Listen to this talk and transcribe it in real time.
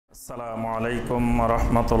আসসালামু আলাইকুম ওয়া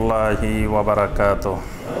রাহমাতুল্লাহি ওয়া বারাকাতুহু।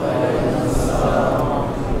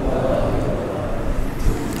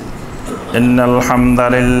 ইন্নাল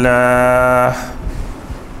হামদালিল্লাহ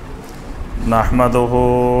নাহমাদুহু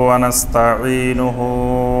ওয়া নাস্তাঈনুহু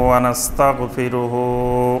ওয়া নাস্তাগফিরুহু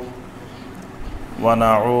ওয়া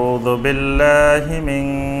নাউযু বিল্লাহি মিন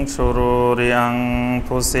শুরুরি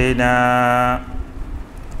আনফুসিনা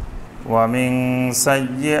ومن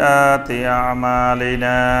سيئات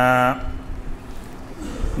أعمالنا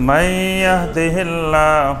من يهده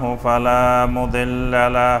الله فلا مضل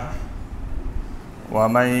له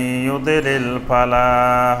ومن يضلل فلا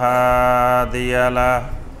هادي له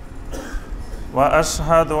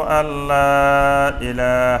وأشهد أن لا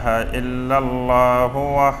إله إلا الله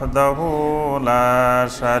وحده لا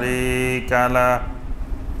شريك له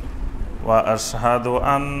وأشهد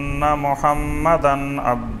أن محمدًا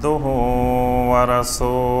عبده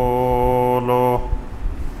ورسوله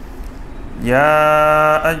يا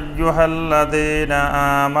أيها الذين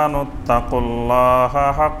آمنوا اتقوا الله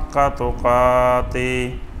حق تقاته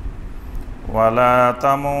ولا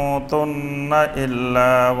تموتن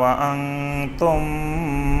إلا وأنتم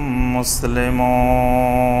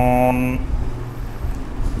مسلمون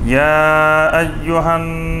يا أيها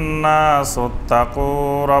الناس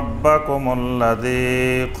اتقوا ربكم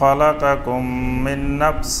الذي خلقكم من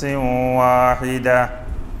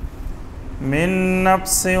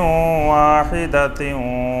نفس واحدة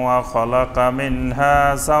وخلق منها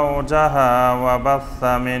زوجها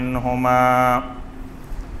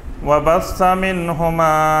وبث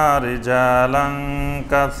منهما رجالا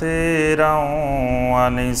كثيرا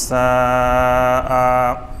ونساء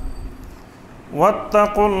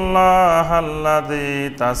واتقوا الله الذي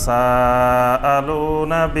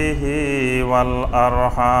تساءلون به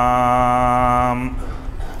والأرحام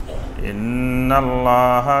إن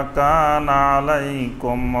الله كان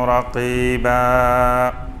عليكم رقيبا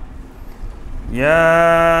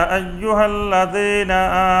يا أيها الذين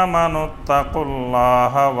آمنوا اتقوا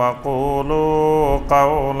الله وقولوا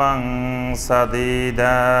قولا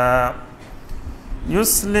سديدا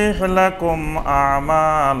يصلح لكم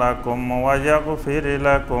أعمالكم ويغفر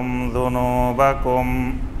لكم ذنوبكم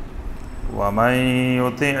ومن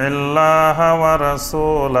يطع الله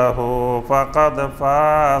ورسوله فقد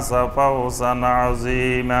فاز فوزا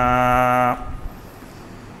عظيما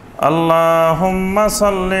اللهم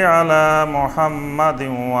صل على محمد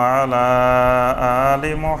وعلى آل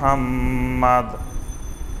محمد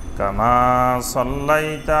كما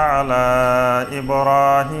صليت على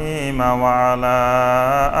إبراهيم وعلى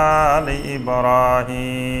آل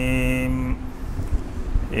إبراهيم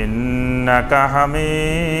إنك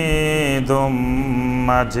حميد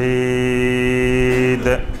مجيد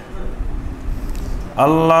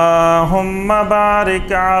اللهم بارك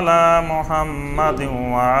على محمد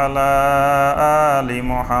وعلى آل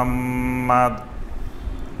محمد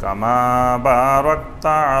كما باركت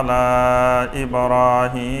على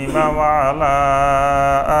إبراهيم وعلى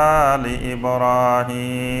آل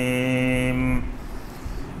إبراهيم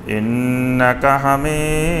إنك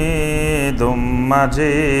حميد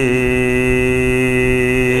مجيد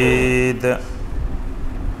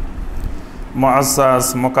মুআজ্জাজ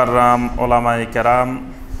মুকাররাম উলামায়ে কেরাম,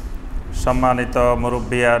 সম্মানিত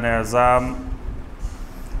মুরব্বিয়ানে আযম,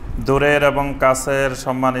 দূরের এবং কাছের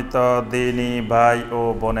সম্মানিত দ্বীনী ভাই ও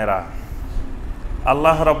বোনেরা,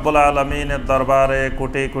 আল্লাহ রাব্বুল আলামিনের দরবারে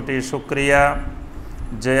কোটি কোটি শুকরিয়া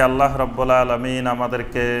যে আল্লাহ রাব্বুল আলামিন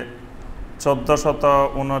আমাদেরকে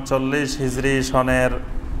 1439 হিজরি সনের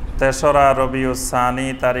 3রা রবিউস সানি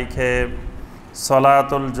তারিখে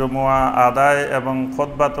সলাতুল জুমুয়া আদায় এবং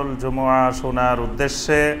খুতবাতুল জুমুয়া শোনার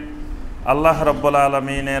উদ্দেশ্যে আল্লাহ রাব্বুল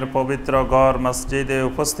আলামিনের পবিত্র ঘর মসজিদে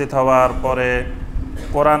উপস্থিত হওয়ার পরে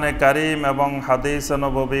কোরআনে কারীম এবং হাদিস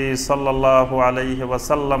নববী সাল্লাল্লাহু আলাইহি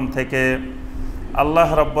ওয়াসাল্লাম থেকে আল্লাহ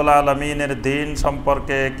রাব্বুল আলামিনের দ্বীন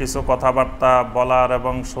সম্পর্কে কিছু কথাবার্তা বলার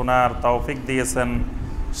এবং শোনার তৌফিক দিয়েছেন,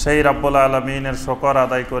 সেই রাব্বুল আলামিনের শুকর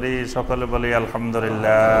আদায় করি, সকলে বলি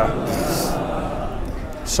আলহামদুলিল্লাহ।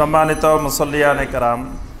 সম্মানিত মুসল্লিয়ানে কেরাম,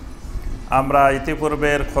 আমরা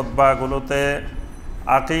ইতিপূর্বের খুতবাগুলোতে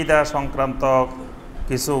আকীদা সংক্রান্ত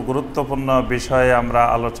কিছু গুরুত্বপূর্ণ বিষয়ে আমরা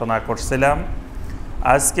আলোচনা করছিলাম।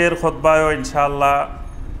 আজকের খুতবায়ও ইনশাআল্লাহ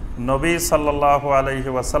নবী সাল্লাল্লাহু আলাইহি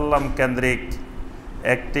ওয়াসাল্লাম কেন্দ্রিক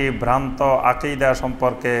একটি ভ্রান্ত আকীদা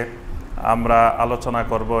সম্পর্কে আমরা আলোচনা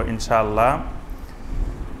করব ইনশাআল্লাহ।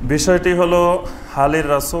 বিষয়টি হলো হালির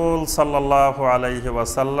রাসূল সাল্লাল্লাহু আলাইহি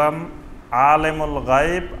ওয়াসাল্লাম আলেমুল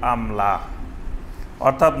গায়ব আমলা,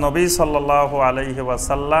 অর্থাৎ নবী সাল্লাল্লাহু আলাইহি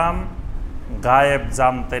ওয়াসাল্লাম গায়েব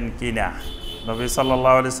জানতেন কিনা, নবী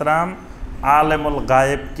সাল্লাল্লাহু আলাইহি সাল্লাম আলেমুল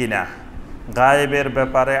গায়েব কিনা, গায়েবের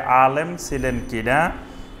ব্যাপারে আলেম ছিলেন কিনা,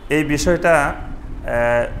 এই বিষয়টা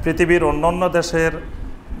পৃথিবীর অন্যান্য দেশের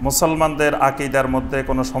মুসলমানদের আকীদার মধ্যে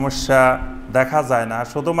কোনো সমস্যা দেখা যায় না।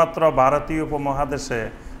 শুধুমাত্র ভারতীয় উপমহাদেশে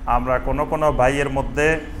আমরা কোনো ভাইয়ের মধ্যে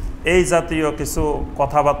এই জাতীয় কিছু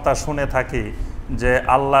কথাবার্তা শুনে থাকি যে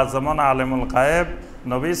আল্লাহ যেমন আলেমুল গায়েব,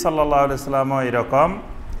 নবী সাল্লাল্লাহু আলাইহি সাল্লামও এরকম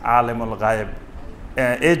আলেমুল গায়েব।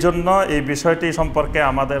 এই জন্য এই বিষয়টি সম্পর্কে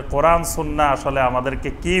আমাদের কোরআন সুন্নাহ আসলে আমাদেরকে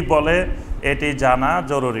কি বলে এটি জানা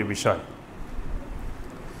জরুরি বিষয়।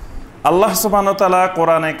 আল্লাহ সুবহানাহু ওয়া তাআলা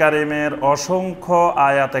কোরআনে কারিমের অসংখ্য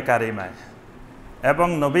আয়াতে কারিমায় এবং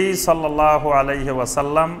নবী সাল্লাল্লাহু আলাইহি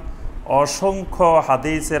ওয়াসাল্লাম অসংখ্য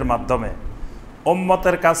হাদিসের মাধ্যমে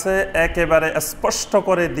উম্মতের কাছে একেবারে স্পষ্ট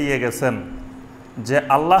করে দিয়ে গেছেন যে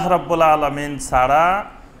আল্লাহ রাব্বুল আলামিন ছাড়া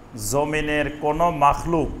জমিনের কোনো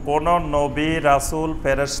মাখলুক, কোনো নবী, রাসূল,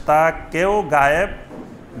 ফেরেশতা কেউ গায়েব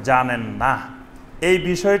জানেন না। এই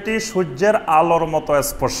বিষয়টি সূর্যের আলোর মতো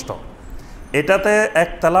স্পষ্ট। এটাতে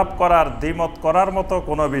একতলাপ করার, দ্বিমত করার মতো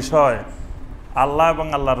কোনো বিষয় আল্লাহ এবং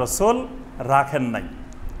আল্লাহ রসুল রাখেন নাই।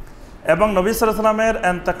 এবং নবী সাল্লাল্লাহু আলাইহি ওয়াসাল্লামের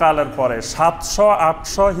ইন্তেকালের পরে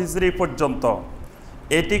 700-800 হিজরি পর্যন্ত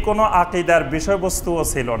এটি কোনো আকীদার বিষয়বস্তুও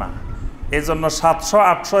ছিল না। এই জন্য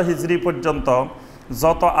 700-800 হিজরি পর্যন্ত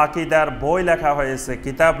যত আকীদার বই লেখা হয়েছে,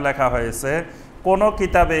 কিতাব লেখা হয়েছে, কোনো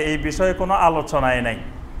কিতাবে এই বিষয়ে কোনো আলোচনাই নাই।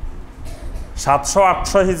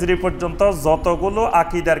 700-800 হিজরি পর্যন্ত যতগুলো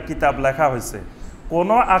আকীদার কিতাব লেখা হয়েছে,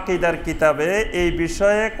 কোনো আকীদার কিতাবে এই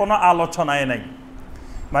বিষয়ে কোনো আলোচনাই নাই।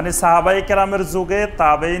 মানে সাহাবাই কেরামের যুগে,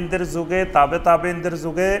 তাবেঈনদের যুগে, তাবেঈনদের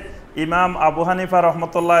যুগে, ইমাম আবু হানিফা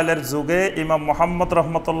রহমতুল্লাহ আলাইহির যুগে, ইমাম মুহাম্মদ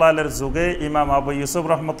রহমতুল্লাহ আলাইহির যুগে, ইমাম আবু ইউসুফ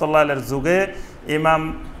রহমতুল্লাহ আলাইহির যুগে, ইমাম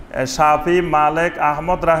শাফি, মালিক,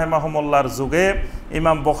 আহমদ রাহিমাহুমুল্লাহর যুগে,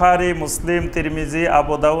 ইমাম বুখারী, মুসলিম, তিরমিজি,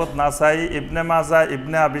 আবু দাউদ, নাসাই, ইবনে মাজাহ,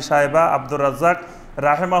 ইবনে আবি শাইবা, আব্দুর রাজ্জাক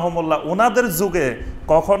রাহিমাহুমুল্লাহ, ওনাদের যুগে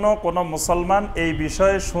কখনো কোনো মুসলমান এই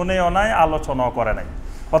বিষয়ে শুনেও নাই, আলোচনাও করে নাই।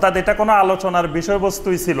 অর্থাৎ এটা কোনো আলোচনার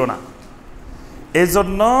বিষয়বস্তুই ছিল না। এই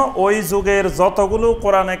জন্য ওই যুগের যতগুলো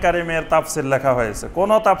কোরআনে কারিমের তাফসির লেখা হয়েছে,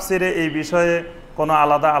 কোনো তাফসিরে এই বিষয়ে কোনো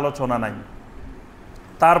আলাদা আলোচনা নাই।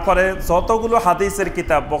 তারপরে যতগুলো হাদিসের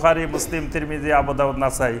কিতাব, বুখারী, মুসলিম, তিরমিজি, আবু দাউদ,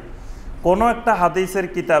 নাসাই, কোনো একটা হাদিসের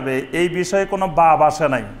কিতাবে এই বিষয়ে কোনো বাব আসে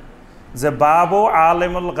নাই যে বাবু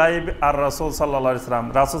আলেমুল গায়েব আর রাসূল সাল্লাল্লাহু আলাইহি ওয়াসাল্লাম,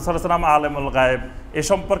 রাসূল সাল্লাল্লাহু আলাইহি ওয়াসাল্লাম আলেমুল গায়েব, এ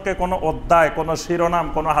সম্পর্কে কোনো অধ্যায়, কোনো শিরোনাম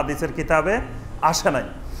কোনো হাদিসের কিতাবে আসে নাই।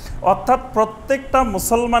 অর্থাৎ প্রত্যেকটা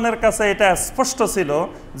মুসলমানের কাছে এটা স্পষ্ট ছিল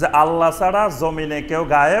যে আল্লাহ ছাড়া জমিনে কেউ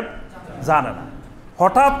গায়েব জানে না।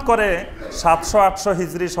 হঠাৎ করে 700-800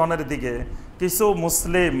 হিজরি সনের দিকে কিছু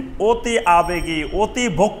মুসলিম অতি আবেগী, অতি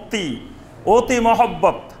ভক্তি, অতি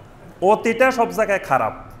মহব্বত, অতিটা সব জায়গায়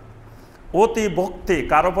খারাপ, অতি ভক্তি,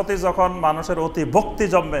 কারো প্রতি যখন মানুষের অতি ভক্তি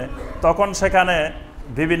জন্মে তখন সেখানে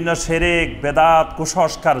বিভিন্ন শিরক, বেদাত,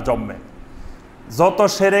 কুসংস্কার জন্মে। যত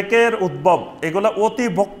শিরকের উদ্ভব এগুলো অতি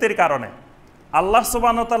ভক্তির কারণে। আল্লাহ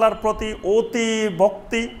সুবহানাহু ওয়া তাআলার প্রতি অতি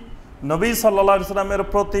ভক্তি, নবী সাল্লাল্লাহু আলাইহি ওয়াসাল্লামের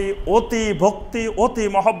প্রতি অতি ভক্তি, অতি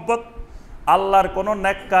মহব্বত, আল্লাহর কোনো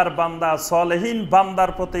নেককার বান্দা, সলেহীন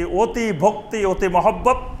বান্দার প্রতি অতি ভক্তি, অতি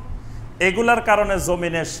মহব্বত, এগুলার কারণে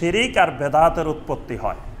জমিনে শিরিক আর বেদাতের উৎপত্তি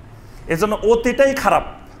হয়। এজন্য অতিটাই খারাপ।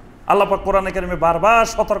 আল্লাহ পাক কোরআনে কারিমে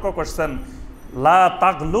বারবার সতর্ক করছেন, লা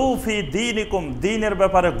তাগলু ফি দীনিকুম, দ্বীনের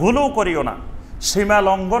ব্যাপারে গুলু করিও না, সীমা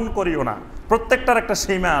লঙ্ঘন করিও না। প্রত্যেকটার একটা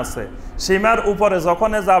সীমা আছে, সীমার উপরে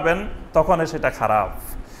যখনই যাবেন তখনই সেটা খারাপ।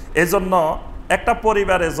 এজন্য একটা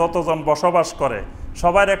পরিবারে যতজন বসবাস করে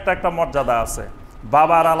সবার একটা মর্যাদা আছে।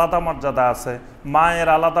 বাবার আলাদা মর্যাদা আছে, মায়ের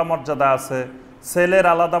আলাদা মর্যাদা আছে, ছেলের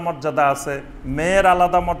আলাদা মর্যাদা আছে, মেয়ের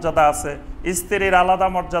আলাদা মর্যাদা আছে, স্ত্রীর আলাদা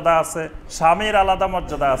মর্যাদা আছে, স্বামীর আলাদা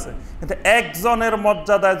মর্যাদা আছে। কিন্তু একজনের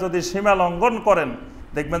মর্যাদায় যদি সীমা লঙ্ঘন করেন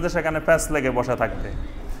দেখবেন যে সেখানে প্যাঁচ লেগে বসে থাকবে।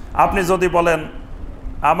 আপনি যদি বলেন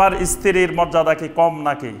আমার স্ত্রীর মর্যাদা কি কম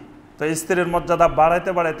নাকি, তো স্ত্রীর মর্যাদা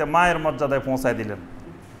বাড়াইতে বাড়াইতে মায়ের মর্যাদায় পৌঁছায় দিলেন,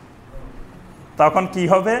 তখন কি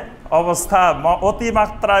হবে অবস্থা?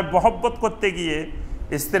 অতিমাত্রায় মহব্বত করতে গিয়ে,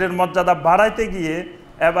 স্ত্রীর মর্যাদা বাড়াইতে গিয়ে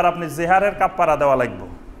এবার আপনি জেহারের কাফারা দেওয়া লাগবে।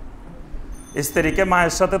 স্ত্রীকে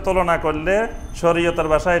মায়ের সাথে তুলনা করলে শরীয়তের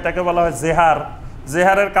ভাষায় এটাকে বলা হয় জেহার।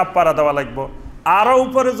 জেহারের কাফারা দেওয়া লাগবে। আরও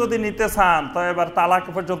উপরে যদি নিতে চান তো এবার তালাক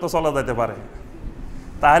পর্যন্ত চলে যেতে পারে।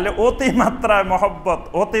 তাহলে অতিমাত্রায় মহব্বত,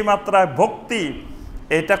 অতিমাত্রায় ভক্তি,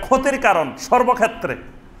 এটা ক্ষতির কারণ সর্বক্ষেত্রে।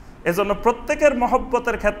 এজন্য প্রত্যেকের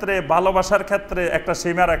মহব্বতের ক্ষেত্রে, ভালোবাসার ক্ষেত্রে একটা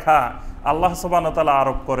সীমারেখা আল্লাহ সুবহানাহু ওয়া তাআলা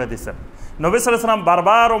আরোপ করে দিয়েছেন। নবী সাল্লাল্লাহু আলাইহি ওয়াসাল্লাম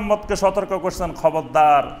বারবার উম্মতকে সতর্ক করছেন,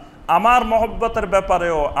 খবরদার, আমার মহব্বতের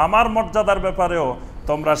ব্যাপারেও, আমার মর্যাদার ব্যাপারেও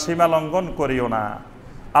তোমরা সীমা লঙ্ঘন করিও না।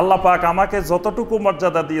 আল্লাহ পাক আমাকে যতটুকু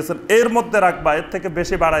মর্যাদা দিয়েছেন এর মধ্যে রাখবা, এর থেকে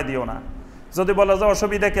বেশি বাড়াই দিও না। যদি বলে যে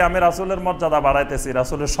অসুবিধা কি, আমি রাসূলের মর্যাদা বাড়াইতেছি,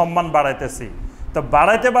 রাসূলের সম্মান বাড়াইতেছি, তো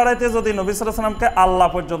বাড়াইতে বাড়াইতে যদি নবী সাল্লাল্লাহু আলাইহি ওয়াসাল্লামকে আল্লাহ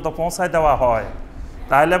পর্যন্ত পৌঁছায় দেওয়া হয়,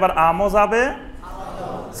 তাহলে আবার আমও যাবে,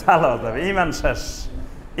 সালাও যাবে, ঈমান শেষ,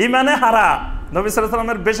 ঈমানে হারা। নবী সাল্লাল্লাহু আলাইহি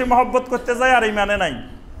ওয়াসাল্লামের বেশি মহব্বত করতে যায় আর ঈমানে নাই।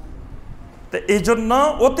 তো এই জন্য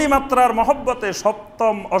অতিমাত্রার মহব্বতে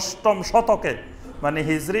সপ্তম অষ্টম শতকে, মানে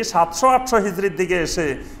হিজরি 700-800 হিজরির দিকে এসে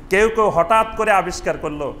কেউ কেউ হঠাৎ করে আবিষ্কার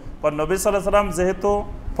করলো, নবী সাল্লাল্লাহু আলাইহি ওয়াসাল্লাম যেহেতু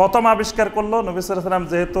প্রথম আবিষ্কার করলো, নবী সাল্লাল্লাহু আলাইহি ওয়াসাল্লাম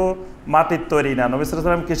যেহেতু মাটির তৈরি না, নবী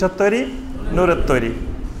সাল্লাল্লাহু আলাইহি ওয়াসাল্লাম কিসের তৈরি? নূরের তৈরি।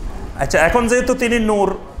 আচ্ছা, এখন যেহেতু তিনি নূর,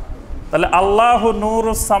 তাহলে আল্লাহু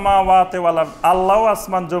নূরুস সামাওয়াতি ওয়াল আরদ, আল্লাহ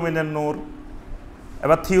আসমান জমিনের নূর।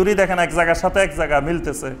 এবার থিওরি দেখেন এক জায়গার সাথে এক জায়গা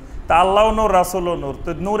মিলতেছে, তা আল্লাহ নূর রাসূলও নূর, তো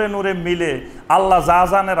নূরে নূরে মিলে আল্লাহ যা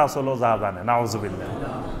জানে রাসূলও যা জানে। নাউজুবিল্লাহ।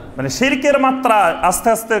 মানে শিরকের মাত্রা আস্তে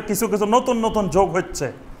আস্তে কিছু কিছু নতুন নতুন যোগ হচ্ছে।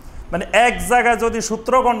 মানে এক জায়গায় যদি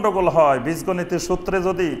সূত্র গন্ডগোল হয়, বীজগণিতের সূত্রে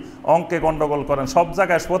যদি অঙ্কে গন্ডগোল করেন, সব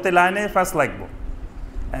জায়গায় প্রতি লাইনে ফ্যাস লাগবে।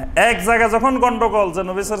 এক জায়গায় যখন গন্ডগোল যে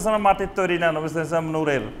নবী সাল্লাল্লাহু আলাইহি ওয়াসাল্লাম মাটির তৈরি না, নবী সাল্লাল্লাহু আলাইহি ওয়াসাল্লাম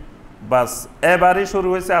নূরের, বাস এবারই শুরু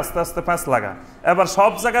হয়েছে আস্তে আস্তে ফ্যাস লাগা। এবার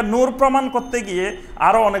সব জায়গায় নূর প্রমাণ করতে গিয়ে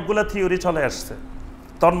আরো অনেকগুলো থিওরি চলে আসছে।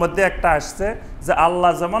 তোর মধ্যে একটা আসছে যে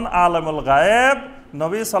আল্লাহ যেমন আলেমুল গায়েব,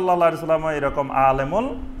 নবী সাল্লাল্লাহু আলাইহি ওয়াসাল্লাম এরকম আলেমুল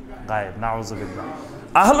গায়েব। নাউজুবিল্লাহ।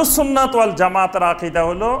 আহলুস সুন্নাত ওয়াল জামাতের আকীদা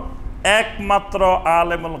হলো একমাত্র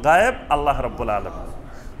আলেমুল গায়েব আল্লাহ রাব্বুল আলামিন।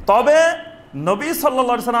 তবে নবী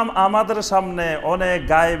সাল্লাল্লাহু আলাইহি ওয়াসাল্লাম আমাদের সামনে অনেক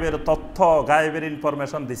গায়েবের তথ্য, গায়েবের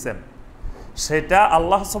ইনফরমেশন দিয়েছেন, সেটা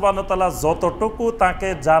আল্লাহ সুবহানাহু ওয়া তাআলা যতটুকু তাকে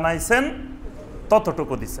জানাইছেন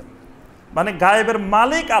ততটুকু দিয়েছেন। মানে গায়েবের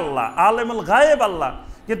মালিক আল্লাহ, আলেমুল গায়েব আল্লাহ,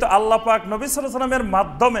 কিন্তু আল্লাহ পাক নবী সাল্লাল্লাহু আলাইহি ওয়াসাল্লামের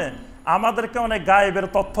মাধ্যমে আমাদেরকে অনেক গায়েবের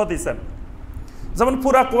তথ্য দিয়েছেন। যেমন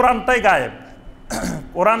পুরা কোরআনটাই গায়েব,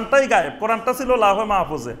 কোরআনটাই গায়েব। কোরআনটা ছিল লাউহে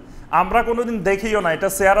মাহফুজে, আমরা কোনোদিন দেখিও না, এটা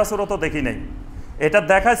চেহারা সুরতও দেখি নাই। এটা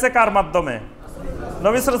দেখাইছে কার মাধ্যমে?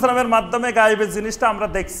 নবী সাল্লাল্লাহু আলাইহি ওয়াসাল্লামের মাধ্যমে গায়েবের জিনিসটা আমরা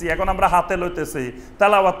দেখছি। এখন আমরা হাতে লইতেছি,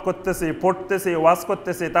 তেলাওয়াত করতেছি, পড়তেছি, ওয়াজ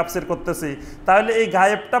করতেছি, তাফসীর করতেছি। তাহলে এই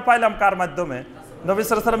গায়েবটা পাইলাম কার মাধ্যমে? নবী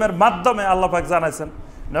সাল্লাল্লাহু আলাইহি ওয়াসাল্লামের মাধ্যমে আল্লাহ পাক জানাইছেন।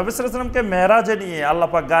 নবী সাল্লাল্লাহু আলাইহি ওয়াসাল্লামকে মেরাজে নিয়ে আল্লাহ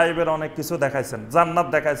পাক গায়েবের অনেক কিছু দেখাইছেন, জান্নাত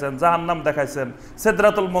দেখাইছেন, জাহান্নাম দেখাইছেন,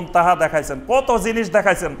 সিদরাতুল মুনতাহা দেখাইছেন, কত জিনিস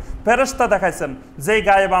দেখাইছেন, ফেরেশতা দেখাইছেন, যেই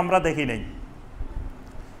গায়েব আমরা দেখি নাই।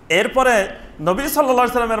 এরপরে নবী সাল্লাল্লাহু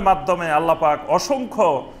আলাইহি ওয়াসাল্লামের মাধ্যমে আল্লাহ পাক অসংখ্য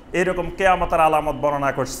এরকম কিয়ামতের আলামত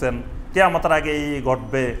বর্ণনা করছেন। কিয়ামতের আগে এই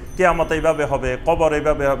ঘটবে, কিয়ামত এইভাবে হবে, কবর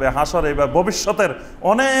এইভাবে হবে, হাসর এইভাবে, ভবিষ্যতের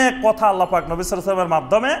অনেক কথা আল্লাহ পাক নবী সাল্লাল্লাহু আলাইহি ওয়াসাল্লামের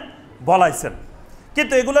মাধ্যমে বলাইছেন।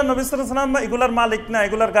 কিন্তু এগুলো নবী সাল্লাল্লাহু আলাইহি ওয়াসাল্লাম এগুলার মালিক না,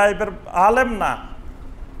 এগুলার গায়েবের আলেম না।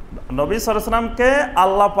 নবী সাল্লাল্লাহু আলাইহি ওয়াসাল্লামকে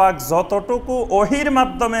আল্লাহ পাক যতটুকু ওহীর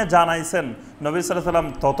মাধ্যমে জানাইছেন, নবী সাল্লাল্লাহু আলাইহি ওয়াসাল্লাম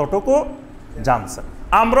ততটুকু জানছেন।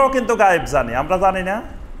 আমরাও কিন্তু গায়েব জানি, আমরা জানি না?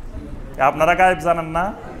 আপনারা গায়েব জানেন না?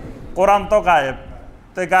 কোরআন তো গায়েব,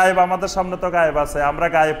 তো গায়েব আমাদের সামনে তো গায়েব আছে, আমরা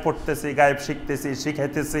গায়েব পড়তেছি, গায়েব শিখতেছি,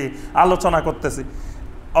 শিখাইতেছি, আলোচনা করতেছি।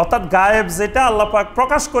 অর্থাৎ গায়েব যেটা আল্লাহ পাক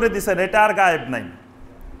প্রকাশ করে দিয়েছেন, এটা আর গায়েব নাই।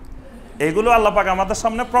 এগুলো আল্লাহ পাক আমাদের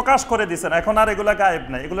সামনে প্রকাশ করে দিয়েছেন, এখন আর এগুলো গায়েব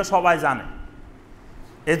নাই, এগুলো সবাই জানে।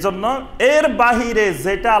 এজন্য এর বাহিরে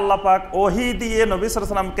যেটা আল্লাহ পাক ওহী দিয়ে নবী সাল্লাল্লাহু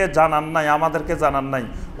আলাইহি ওয়াসাল্লামকে জানান নাই, আমাদেরকে জানান নাই,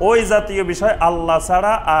 ওই জাতীয় বিষয় আল্লাহ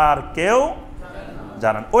ছাড়া আর কেউ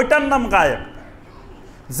জানেন, ওইটার নাম গায়েব।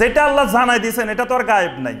 যেটা আল্লাহ জানাই দিয়েছেন এটা তো আর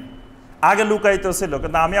গায়েব নাই, আগে লুকায়িত ছিল,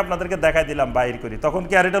 কিন্তু আমি আপনাদেরকে দেখাই দিলাম বাইর করি, তখন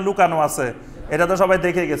কি আর এটা লুকানো আছে? এটা তো সবাই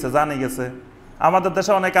দেখে গেছে, জানে গেছে। আমাদের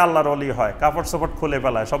দেশে অনেকে আল্লাহর ওলি হয়, কাপড় চোপড় খুলে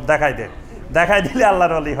ফেলায়, সব দেখাই দেয়, দেখাই দিলে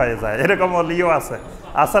আল্লাহর ওলি হয়ে যায়, এরকম ওলিও আছে,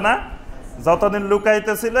 আছে না? যতদিন লুকাইত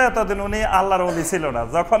ছিল এতদিন উনি আল্লাহর ওলি ছিল না,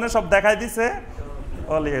 যখন সব দেখাই দিছে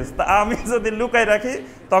ওলি হয়েছে। তা আমি যদি লুকাই রাখি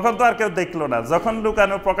তখন তো আর কেউ দেখলো না, যখন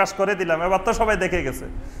লুকানো প্রকাশ করে দিলাম এবার তো সবাই দেখে গেছে।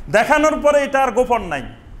 দেখানোর পরে এটা আর গোপন নাই।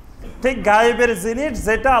 ঠিক গায়েবের জিনিস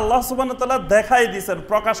যেটা আল্লাহ সুবহানাহু ওয়া তাআলা দেখাই দিয়েছেন,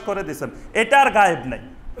 প্রকাশ করে দিয়েছেন, এটা আর গায়েব নাই।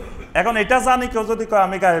 এখন এটা জানি কেউ যদি কয়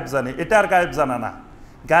আমি গায়েব জানি, এটা আর গায়েব জানা না।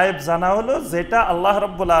 গায়েব জানা হলো যেটা আল্লাহ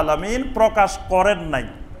রাব্বুল আলামিন প্রকাশ করেন নাই,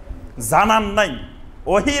 জানান নাই,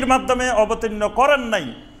 ওহীর মাধ্যমে অবতীর্ণ করেন নাই,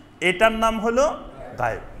 এটার নাম হলো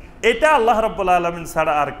গায়েব। এটা আল্লাহ রাব্বুল আলামিন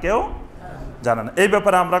ছাড়া আর কেউ জানে না। এই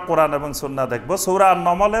ব্যাপারে আমরা কোরআন এবং সুন্নাহ দেখব। সূরা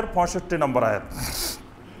আন-নমলের 65 নম্বর আয়াত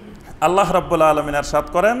আল্লাহ রাব্বুল আলামিন ইরশাদ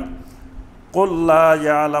করেন, কুল লা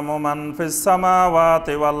ইয়ালামু মান ফিস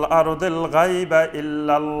সামাওয়াতি ওয়াল আরদিল গায়বা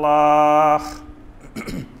ইল্লাল্লাহ।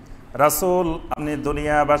 রাসূল আপনি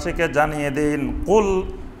দুনিয়াবাসীকে জানিয়ে দিন, কুল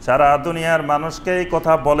সারা দুনিয়ার মানুষকে এই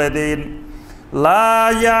কথা বলে দিন, লা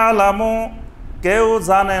ইয়ালামু কেউ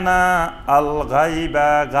জানে না, আল গায়বা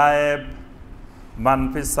গায়েব, মান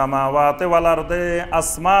ফিস সামাওয়াতি ওয়াল আরদি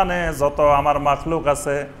আসমানে যত আমার মাখলুক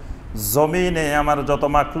আছে, জমিনে আমার যত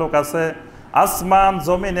মাখলুক আছে, আসমান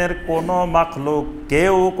জমিনের কোনো মাখলুক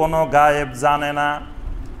কেউ কোনো গায়েব জানে না,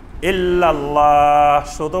 ইল্লাল্লাহ,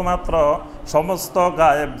 শুধুমাত্র সমস্ত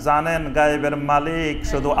গায়েব জানেন, গায়েবের মালিক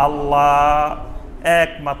শুধু আল্লাহ,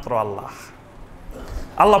 একমাত্র আল্লাহ।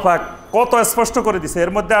 আল্লাহ পাক কত স্পষ্ট করে দিছে,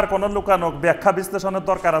 এর মধ্যে আর কোনো লুকানো ব্যাখ্যা বিশ্লেষণের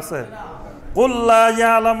দরকার আছে? কুল লা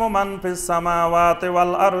ইয়ালামু মান ফিস সামাওয়াতি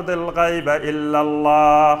ওয়াল আরদিল গায়বা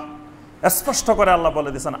ইল্লাল্লাহ। স্পষ্ট করে আল্লাহ বলে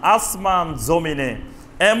দিয়েছেন আসমান জমিনে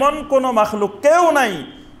এমন কোন মাখলুক কেউ নাই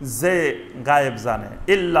যে গায়েব জানে,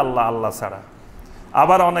 ইল্লাল্লাহ, আল্লাহ ছাড়া।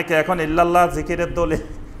 আবার অনেকে এখন ইল্লাল্লাহ জিকিরের দলে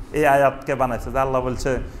এই আয়াতকে বানাইছে, যে আল্লাহ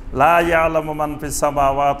বলছে লা ইয়ালামু মান ফিস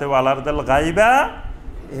সামাওয়াতি ওয়াল আরদিল গায়বা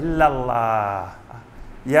ইল্লাল্লাহ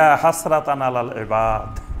ইয়া হাসরাতান আলাল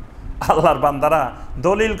ইবাদ। আল্লাহর বান্দারা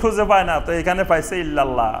দলিল খুঁজে পায় না, তো এখানে পাইছে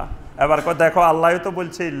ইল্লাল্লাহ। এবার দেখো আল্লাহই তো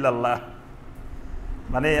বলছে ইল্লাল্লাহ।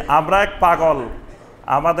 মানে আমরা এক পাগল,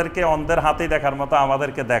 আমাদেরকে অন্ধের হাতেই দেখার মতো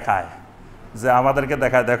আমাদেরকে দেখায়, যে আমাদেরকে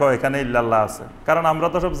দেখায় দেখো এখানে ইল্লাল্লাহ আছে, কারণ আমরা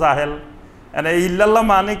তো সব জাহেল। ইল্লাল্লাহ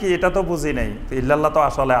মানে কি এটা তো বুঝি নেই, ইল্লাল্লাহ তো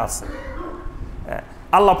আসলে আছে।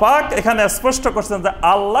 আল্লাহ পাক এখানে স্পষ্ট করছেন যে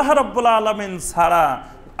আল্লাহ রাব্বুল আলামিন ছাড়া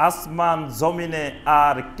আসমান জমিনে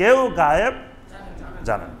আর কেউ গায়েব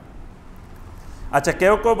জানেন। আচ্ছা,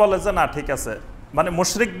 কেউ কেউ বলে যে না ঠিক আছে, মানে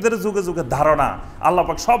মুশরিকদের যুগে যুগে ধারণা, আল্লাহ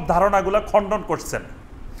পাক সব ধারণাগুলো খণ্ডন করছেন।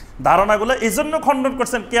 ধারণাগুলো এই জন্য খণ্ডন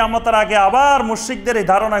করছেন কিয়ামতের আগে আবার মুশরিকদের এই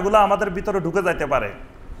ধারণাগুলো আমাদের ভিতরে ঢুকে যাইতে পারে।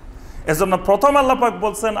 এজন্য প্রথম আল্লাহ পাক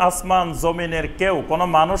বলছেন আসমান জমিনের কেউ, কোনো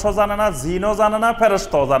মানুষও জানে না, জিনও জানে না,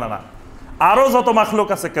 ফেরেশতাও জানে না, আরো যত মাখলুক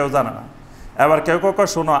আছে কেউ জানে না। এবার কেউ কেউ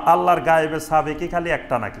শোনো, আল্লাহর গায়েবের চাবি কি খালি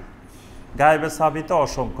একটা নাকি? গায়েবের চাবি তো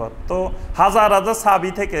অসংখ্য, তো হাজার হাজার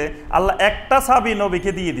চাবি থেকে আল্লাহ একটা চাবি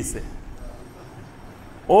নবীকে দিয়ে দিছে।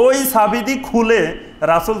 ওই চাবি দিয়ে খুলে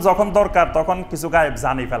রাসূল যখন দরকার তখন কিছু গায়েব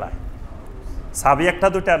জানি ফেলায়। চাবি একটা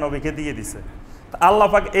দুটা নবীকে দিয়ে দিছে। আল্লাহ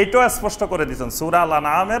পাক এইটাও স্পষ্ট করে দিয়েছেন সূরা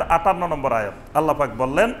আল-আনআমের 58 নম্বর আয়াত। আল্লাহ পাক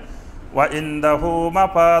বললেন ওয়া ইনদাহু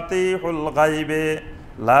মাফাতিহুল গায়বি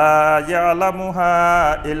লা ইয়ালামুহা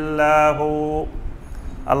ইল্লা হু।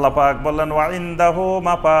 আল্লাহ পাক বললেন ওয়া ইনদাহু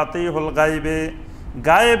মাফাতিহুল গায়বি,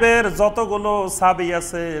 গায়েবের যতগুলো চাবি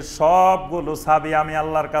আছে সবগুলো চাবি আমি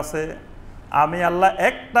আল্লাহর কাছে। আমি আল্লাহ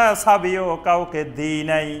একটা চাবিও কাউকে দিই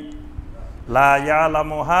নাই। লা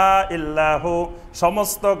ইয়ালামুহা ইল্লা হু,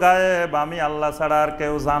 সমস্ত গায়েব আমি আল্লাহ ছাড়া আর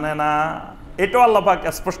কেউ জানে না। এটাও আল্লাহ পাক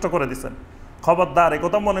স্পষ্ট করে দিয়েছেন। খবরদার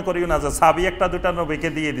একথা মনে করিও না যে চাবি একটা দুটা নবীকে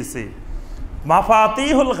দিয়ে দিছি।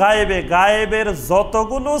 মাফাতিহুল গায়েবে, গায়েবের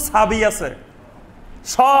যতগুলো চাবি আছে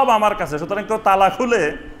সব আমার কাছে, সুতরাং কেউ তালা খুলে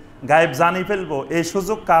গায়েব জানি ফেলবো এই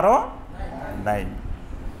সুযোগ কারো নাই।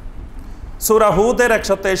 সূরা হুদের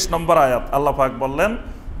 123 নম্বর আয়াত আল্লাহ পাক বললেন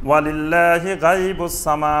ওয়ালিল্লাহি গায়বুস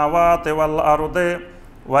সামাওয়াতি ওয়াল আরদি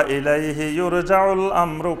ওয়া ইলাইহি ইউরজাউল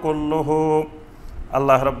আমরু কুল্লুহু।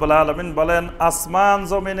 আল্লাহ রাব্বুল আলামিন বলেন আসমান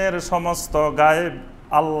জমিনের সমস্ত গায়েব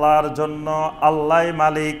আল্লাহর জন্য, আল্লাহই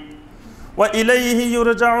মালিক। ওয়া ইলাইহি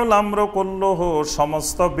ইউরজাউল আমরু কুল্লুহু,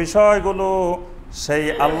 সমস্ত বিষয়গুলো সেই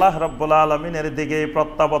আল্লাহ রাব্বুল আলামিনের দিকেই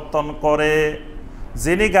প্রত্যাবর্তন করে।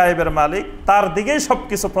 যিনি গায়েবের মালিক তার দিকেই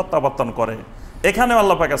সবকিছু প্রত্যাবর্তন করে। এখানে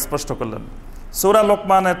আল্লাহ পাক স্পষ্ট করলেন সূরা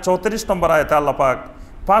লোকমানের 34 নম্বর আয়াতে আল্লাহ পাক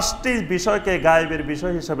 5টি বিষয়কে গায়েবের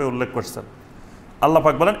বিষয় হিসেবে উল্লেখ করছেন। আল্লাহ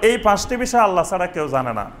পাক বলেন এই 5টি বিষয় আল্লাহ ছাড়া কেউ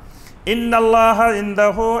জানে না। ইন্নাল্লাহা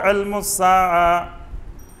ইনদাহু ইলমুস সাআ,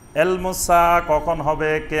 ইলমুস সাআ কখন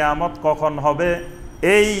হবে, কিয়ামত কখন হবে,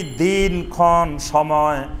 এই দিনক্ষণ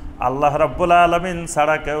সময় আল্লাহ রাব্বুল আলামিন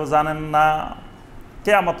ছাড়া কেউ জানেন না।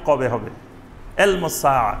 কিয়ামত কবে হবে, ইলমুস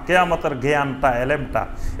সাআ, কিয়ামতের জ্ঞানটা, এলেমটা,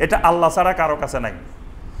 এটা আল্লাহ ছাড়া কারো কাছে নাই।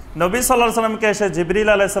 নবী সাল্লাল্লাহু আলাইহি সাল্লামকে এসে জিবরিল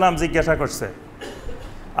আলাইহিস সালাম জিজ্ঞাসা করছে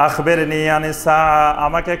আখবিরনি আনিস সাআ,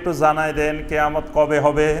 আমাকে একটু জানাই দেন কিয়ামত কবে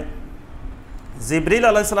হবে। জিবরিল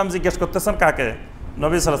আলাইহিস সালাম জিজ্ঞেস করতেছেন কাকে?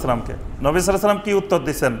 নবী সাল্লাল্লাহু আলাইহি সাল্লামকে। নবী সাল্লাল্লাহু আলাইহি সাল্লাম কি উত্তর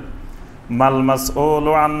দিচ্ছেন? মাল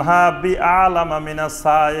মাসউলু আনহা বিআলামা মিনাস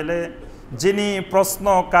সাইলে, যিনি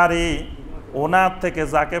প্রশ্নকারী ওনার থেকে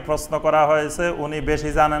যাকে প্রশ্ন করা হয়েছে উনি বেশি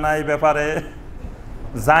জানে না এই ব্যাপারে।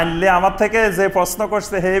 জানলে আমার থেকে যে প্রশ্ন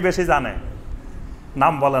করছে হে বেশি জানে।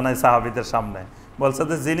 নাম বলে নাই সাহাবীদের সামনে, বলছে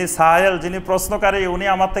যে যিনি সায়েল, যিনি প্রশ্নকারী উনি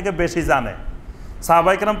আমার থেকে বেশি জানে।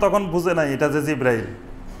 সাহাবায়ে কেরাম তখন বুঝে নাই এটা যে জিবরাইল।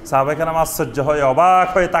 সাহাবায়ে কেরাম আশ্চর্য হয়ে অবাক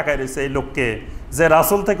হয়ে তাকায় রয়েছে এই লোককে, যে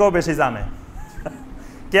রাসূল থেকেও বেশি জানে।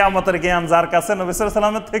 কিয়ামতের জ্ঞান যার কাছে নবী সাল্লাল্লাহু আলাইহি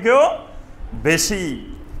সাল্লামের থেকেও বেশি।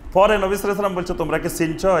 পরে নবী সাল্লাল্লাহু আলাইহি সাল্লাম বলছে তোমরা কি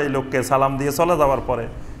চিনছো এই লোককে? সালাম দিয়ে চলে যাওয়ার পরে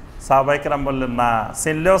সাহাবায়ে কেরাম বললেন না।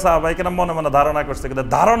 চিনলেও সাহাবায়ে কেরাম মনে মনে ধারণা করছে, কিন্তু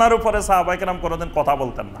ধারণার উপরে সাহাবায়ে কেরাম কোনোদিন কথা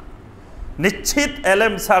বলতেন না। নিশ্চিত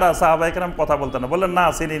এলেম ছাড়া সাহাবায়ে কেরাম কথা বলতেন না। বললেন না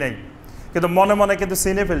চিনি নাই, কিন্তু মনে মনে কিন্তু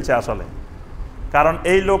চিনে ফেলছে আসলে। কারণ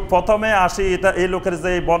এই লোক প্রথমে আসি, এটা এই লোকের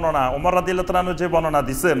যে বর্ণনা ওমর রাদিয়াল্লাহু তাআলা যে বর্ণনা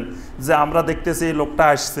দিচ্ছেন যে আমরা দেখতেছি এই লোকটা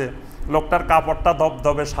আসছে, লোকটার কাপড়টা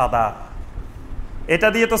ধবধবে সাদা, এটা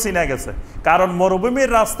দিয়ে তো চিনা গেছে। কারণ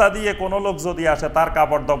মরুভূমির রাস্তা দিয়ে কোনো লোক যদি আসে তার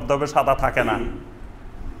কাপড় ধবধবে সাদা থাকে না,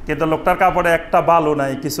 কিন্তু লোকটার কাপড়ে একটা বালু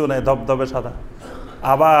নাই, কিছু নেই, ধবধবে সাদা।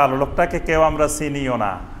 আবার লোকটাকে কেউ আমরা চিনিও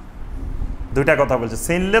না। দুইটা কথা বলছে,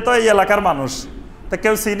 চিনলে তো এই এলাকার মানুষ, তা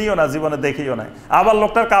কেউ চিনিও না, জীবনে দেখিও নাই। আবার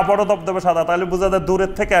লোকটার কাপড়ও ধবধবে সাদা, তাহলে বোঝা যায়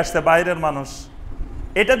দূরের থেকে আসছে, বাইরের মানুষ।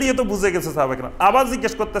 এটা দিয়ে তো বুঝে গেছে সাহাবায়ে কেরাম। আবার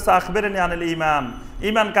জিজ্ঞেস করতেছে আখবিরনি আনিল ঈমান,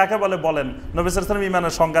 ঈমান কাকে বলে বলেন। নবী সাল্লাল্লাহু আলাইহি ওয়াসাল্লাম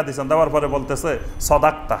ঈমানের সংজ্ঞা দিয়েছেন, দেওয়ার পরে বলতেছে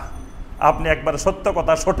সদাক্তা, আপনি একবার সত্য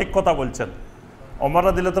কথা, সঠিক কথা বলছেন। ওমর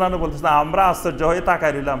রাদিয়াল্লাহু তাআলা বলতেছে আমরা আশ্চর্য হয়ে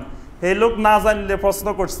তাকাই রইলাম, এই লোক না জানলে প্রশ্ন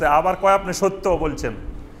করছে, আবার কয় আপনি সত্যও বলছেন,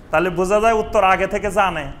 তাহলে বোঝা যায় উত্তর আগে থেকে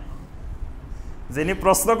জানে। যিনি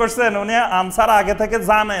প্রশ্ন করছেন উনি আনসার আগে থেকে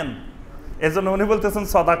জানেন, এজন্য উনি বলতেছেন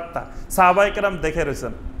সদাক্তা। সাহাবায়ে কেরাম দেখে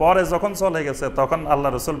রয়েছেন। পরে যখন চলে গেছে তখন আল্লাহ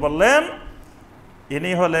রসুল বললেন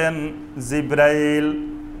ইনি হলেন জিব্রাইল,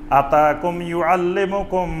 আতাকুম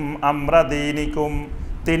ইউআল্লিমুকুম আমরা দীনিকুম,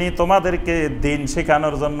 তিনি তোমাদেরকে দিন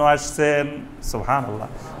শেখানোর জন্য আসছেন। সুবহানাল্লাহ।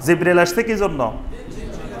 জিব্রাইল আসছে কি জন্য?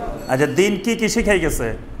 আচ্ছা, দিন কি কি শিখাই গেছে?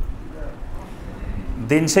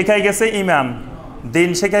 দিন শেখাই গেছে ঈমান, দিন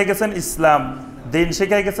শেখাই গেছেন ইসলাম, দিন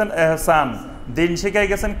শেখাই গেছেন ইহসান, দিন শিখাই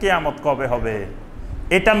গেছেন কিয়ামত কবে হবে,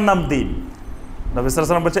 এটার নাম দিন। নবী সাল্লাল্লাহু আলাইহি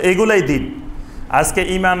ওয়াসাল্লাম বলছে এগুলাই দিন। আজকে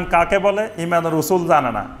ঈমান কাকে বলে? ঈমানের উসুল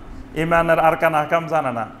জানে না, ঈমানের আরকান আহকাম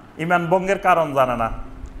জানে না, ঈমান ভঙ্গের কারণ জানে না,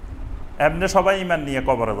 এমনি সবাই ঈমান নিয়ে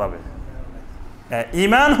কবরে যাবে।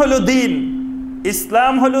 ঈমান হলো দিন,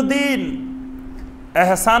 ইসলাম হলো দিন,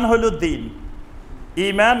 ইহসান হলো দিন।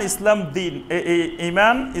 ঈমান ইসলাম দিন,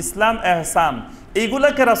 ঈমান ইসলাম ইহসান,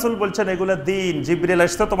 এইগুলাকে রাসূল বলছেন এগুলা দিন। জিবরিল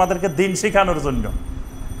আসছে তোমাদেরকে দিন শেখানোর জন্য।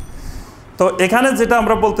 তো এখানে যেটা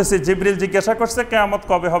আমরা বলতেছি, জিবরিল জিজ্ঞাসা করছে কিয়ামত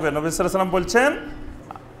কবে হবে, নবী সাল্লাল্লাহু আলাইহি ওয়াসাল্লাম বলছেন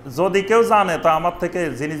যদি কেউ জানে তো আমার থেকে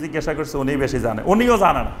যিনি জিজ্ঞাসা করছে উনি বেশি জানে, উনিও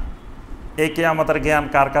জানে না। এই কিয়ামতের জ্ঞান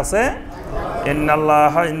কার কাছে?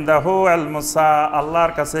 ইন্নাল্লাহা ইনদাহু ইলমুস সাআ,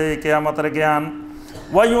 আল্লাহর কাছে এই কিয়ামতের জ্ঞান।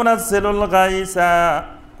 ওয়া ইউনাজ্জিলুল গায়সা,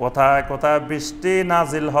 কোথায় কোথায় বৃষ্টি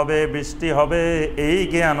নাজিল হবে, বৃষ্টি হবে, এই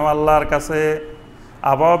জ্ঞানও আল্লাহর কাছে।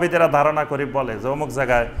 আবহাওয়াবিদেরা ধারণা করি বলে যে অমুক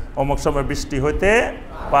জায়গায় অমুক সময় বৃষ্টি হইতে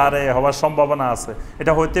পারে, হওয়ার সম্ভাবনা আছে।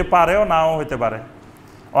 এটা হইতে পারেও নাও হইতে পারে।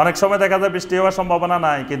 অনেক সময় দেখা যায় বৃষ্টি হওয়ার সম্ভাবনা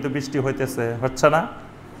নাই, কিন্তু বৃষ্টি হইতেছে, হচ্ছে না?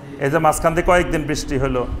 এই যে মাঝখান দিয়ে কয়েকদিন বৃষ্টি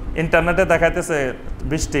হলো, ইন্টারনেটে দেখাইতেছে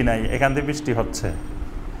বৃষ্টি নাই, এখান থেকে বৃষ্টি হচ্ছে।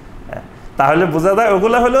 তাহলে বোঝা যায়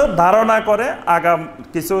ওগুলো হলো ধারণা করে, আগাম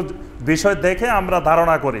কিছু বিষয় দেখে আমরা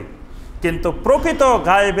ধারণা করি, কিন্তু প্রকৃত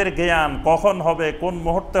গায়েবের জ্ঞান কখন হবে, কোন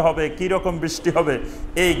মুহূর্তে হবে, কীরকম বৃষ্টি হবে,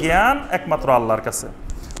 এই জ্ঞান একমাত্র আল্লাহর কাছে।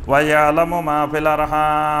 ওয়াইয়ালামু মা ফিল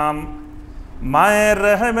আরহাম, মায়ের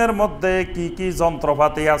রেহেমের মধ্যে কি কি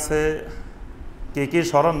যন্ত্রপাতি আছে, কি কি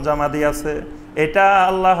সরঞ্জামাদি আছে, এটা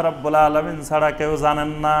আল্লাহ রাব্বুল আলামিন ছাড়া কেউ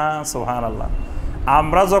জানেন না। সুবহানাল্লাহ।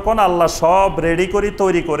 আমরা যখন আল্লাহ সব রেডি করি,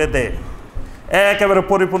 তৈরি করে দেয়, একেবারে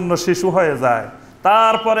পরিপূর্ণ শিশু হয়ে যায়,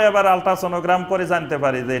 তারপরে এবার আলট্রাসোনোগ্রাম করে জানতে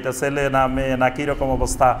পারি যে এটা ছেলে না মেয়ে, না কীরকম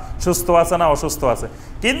অবস্থা, সুস্থ আছে না অসুস্থ আছে।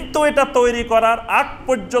 কিন্তু এটা তৈরি করার আগ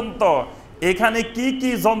পর্যন্ত এখানে কি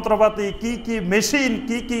কি যন্ত্রপাতি, কি কি মেশিন,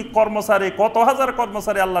 কি কি কর্মচারী, কত হাজার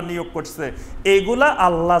কর্মচারী আল্লাহ নিয়োগ করছে, এগুলা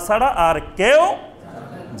আল্লাহ ছাড়া আর কেউ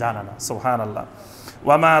জানে না। সুবহানাল্লাহ।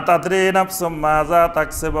 ওয়া মা তাদরি নাফসুম মাযা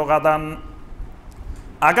তাকসিবু গাদান,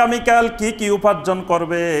 আগামীকাল কি কি উপার্জন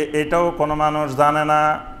করবে এটাও কোনো মানুষ জানে না।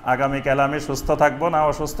 আগামীকাল আমি সুস্থ থাকবো না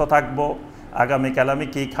অসুস্থ থাকবো, আগামীকাল আমি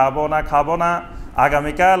কি খাবো না খাবো না,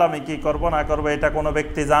 আগামীকাল আমি কি করব না করবো, এটা কোনো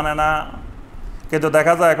ব্যক্তি জানে না। কিন্তু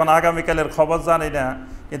দেখা যায় এখন আগামীকালের খবর জানি না,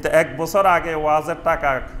 কিন্তু 1 বছর আগে ওয়াজের টাকা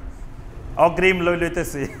অগ্রিম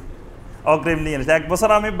লইতেছি, অগ্রিম নিয়ে নিয়েছি, 1 বছর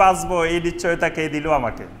আমি বাঁচবো এই নিশ্চয়তা কে দিল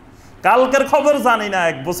আমাকে। কালকের খবর জানি না,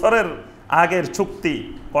 1 বছরের আগের চুক্তি,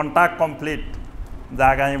 কন্ট্রাক্ট কমপ্লিট, যে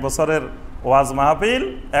আগামী বছরের ওয়াজ মাহফিল,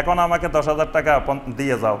 এখন আমাকে 10,000 টাকা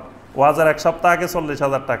দিয়ে যাও, ওয়াজের 1 সপ্তাহ আগে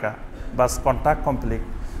 40,000 টাকা, বাস কন্ট্রাক্ট কমপ্লিট।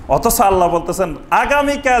 অথচ আল্লাহ বলতেছেন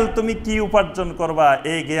আগামীকাল তুমি কি উপার্জন করবা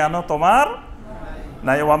এই জ্ঞানও তোমার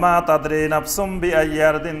নাই। ওয়ামা তাদরি নাফসুম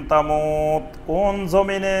বিআইয়ারদিন তামুত, কোন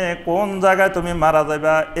জমিনে কোন জায়গায় তুমি মারা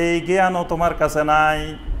যাবা এই জ্ঞানও তোমার কাছে নাই।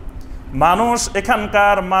 মানুষ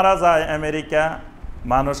এখানকার মারা যায় আমেরিকা,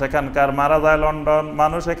 মানুষ এখানকার মারা যায় লন্ডন,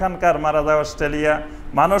 মানুষ এখানকার মারা যায় অস্ট্রেলিয়া,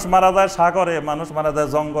 মানুষ মারা যায় সাগরে, মানুষ মারা যায়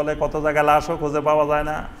জঙ্গলে, কত জায়গায় লাশও খুঁজে পাওয়া যায়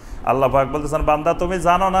না। আল্লাহ পাক বলতেছেন বান্দা তুমি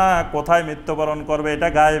জানো না কোথায় মৃত্যুবরণ করবে, এটা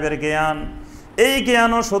গায়েবের জ্ঞান। এই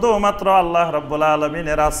জ্ঞানও শুধুমাত্র আল্লাহ রাব্বুল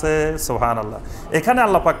আলামিনের আছে। সুবহানাল্লাহ। এখানে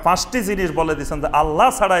আল্লাহ পাক 5টি জিনিস বলে দিয়েছেন যে আল্লাহ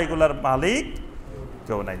ছাড়া এগুলার মালিক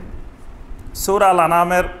কেউ নাই। সূরা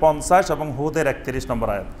আল-আনামের 50 এবং হুদের 31 নম্বর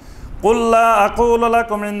আয়াত। কুল লা আকুলু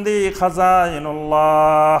লাকুম ইনদি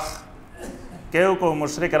খাজাইনুল্লাহ। কেউ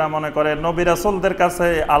মুশরিকরা মনে করে নবী রাসূলদের কাছে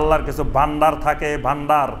আল্লাহর কিছু ভান্ডার থাকে।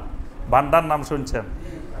 ভান্ডার নাম শুনছেন?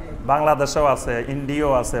 বাংলাদেশেও আছে,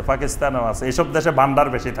 ইন্ডিয়াও আছে, পাকিস্তানেও আছে। এইসব দেশে ভান্ডার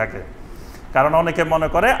বেশি থাকে, কারণ অনেকে মনে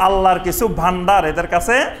করে আল্লাহর কিছু ভান্ডার এদের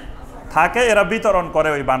কাছে থাকে, এরা বিতরণ করে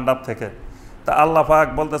ওই ভান্ডার থেকে। তা আল্লাহ পাক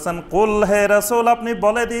বলতেছেন, কুল হে রাসূল আপনি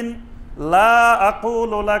বলে দিন, লা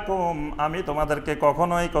আকুলু লাকুম আমি তোমাদেরকে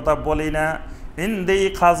কখনোই কথা বলি না, ইনদি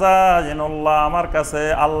খাজাইনুল্লাহ আমার কাছে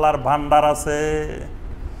আল্লাহর ভান্ডার আছে।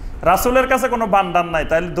 রাসূলের কাছে কোনো ভান্ডার নাই,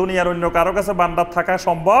 তাইলে দুনিয়ার অন্য কারো কাছে ভান্ডার থাকা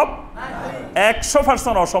সম্ভব?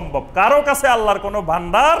 100% অসম্ভব। কারো কাছে আল্লাহর কোনো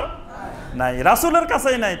ভান্ডার নাই, রাসূলের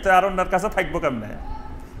কাছেই নাই, তো আর অন্যের কাছে থাকবো কেমনে?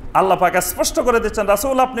 আল্লাহ পাক স্পষ্ট করে দিচ্ছেন,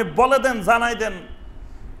 রাসূল আপনি বলে দেন, জানাই দেন,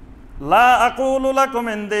 লা আকুলু লাকুম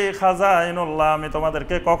ইনদি খাজাইনুল্লাহ আমি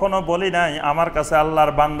তোমাদেরকে কখনো বলি নাই আমার কাছে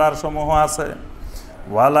আল্লাহর ভান্ডার সমূহ আছে।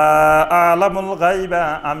 ওয়ালা আলামুল গায়বা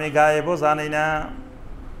আমি গায়েবও জানি না।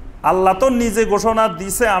 আল্লাহ তো নিজে ঘোষণা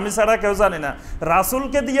দিছে, আমি ছাড়া কেউ জানি না।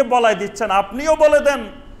 রাসূলকে দিয়ে বলাই দিচ্ছেন, আপনিও বলে দেন,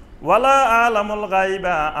 ওয়ালা আলামুল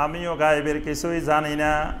গায়বা আমিও গায়েবের কিছুই জানি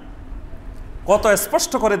না। কত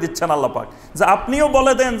স্পষ্ট করে দিচ্ছেন আল্লাহ পাক যে আপনিও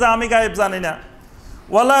বলে দেন যে আমি গায়েব জানি না।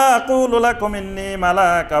 ওয়ালা আকুলু লাকুম ইন্নী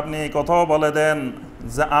মালাক আপনি কথাও বলে দেন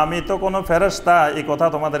যে আমি তো কোনো ফেরেশতা, এই কথা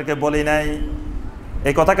তোমাদেরকে বলি নাই।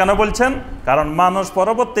 এই কথা কেন বলছেন? কারণ মানুষ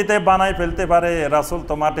পরবর্তীতে বানাই ফেলতে পারে রাসূল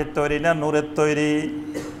তো মাটির তৈরি না নূরের তৈরি,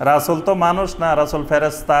 রাসূল তো মানুষ না, রাসূল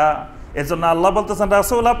ফেরেশতা। এজন্য আল্লাহ বলতেছেন,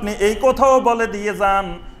 রাসূল আপনি এই কথাও বলে দিয়ে যান,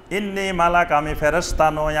 ইন্নী মালাক আমি ফেরেশতা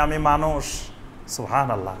নই, আমি মানুষ।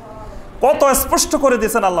 সুবহানাল্লাহ, কত স্পষ্ট করে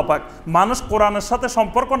দিয়েছেন আল্লাহ পাক। মানুষ কোরআনের সাথে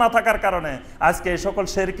সম্পর্ক না থাকার কারণে আজকে এই সকল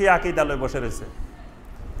শিরকি আকীদা লয়ে বসে রয়েছে।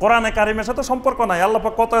 কোরআনে কারিমের সাথে সম্পর্ক নাই। আল্লাহ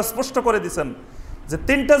পাক কত স্পষ্ট করে দিয়েছেন যে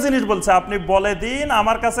 3টা জিনিস বলছে, আপনি বলে দিন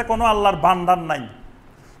আমার কাছে কোনো আল্লাহর ভান্ডার নাই।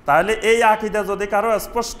 তাহলে এই আকীদা যদি কারো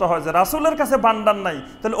স্পষ্ট হয় যে রাসূলের কাছে ভান্ডার নাই,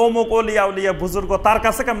 তাহলে অমুক ওলিয়া উলিয়া বুজুর্গ তার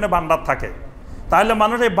কাছে কেমনে ভান্ডার থাকে? তাহলে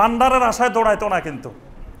মানুষ এই ভান্ডারের আশায় দৌড়াইতো না,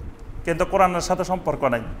 কিন্তু কোরআনের সাথে সম্পর্ক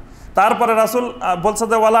নাই। তারপরে রাসূল বলছে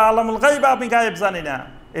যে ওয়ালা আলামুল গায়ব আমি গায়েব জানি না,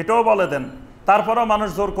 এটাও বলে দেন। তারপরেও মানুষ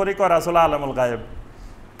জোর করে কয় রাসূল আলামুল গায়েব।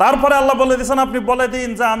 তারপরে আল্লাহ বলে দিয়েছেন আপনি বলে দিন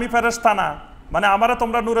যে আমি ফেরেশতা না, মানে আমারে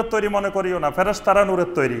তোমরা নূরের তৈরি মনে করিও না, ফেরেশতারা নূরের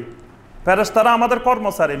তৈরি। ফেরেশতারা আমাদের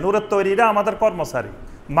কর্মচারী, নূরের তৈরিরা আমাদের কর্মচারী,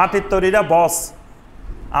 মাটির তৈরিরা বস,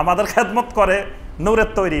 আমাদের খেদমত করে নূরের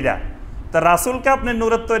তৈরিরা। তা রাসূলকে আপনি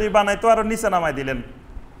নূরের তৈরি বানাইতো আরো নিচে নামাই দিলেন।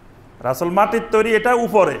 রাসূল মাটির তৈরি, এটা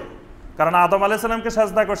উপরে, কারণ আদম আলাইহিস সালামকে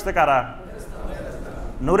সাজদা করছে কারা?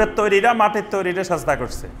 নূরের তৈরিরা মাটির তৈরিরে সাজদা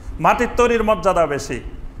করছে। মাটির তৈরির মর্যাদা বেশি,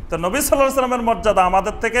 তো নবী সাল্লাল্লাহু আলাইহি সাল্লামের মর্যাদা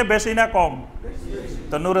আমাদের থেকে বেশি না কম?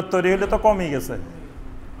 তো নূরের তৈরি হলে তো কমই গেছে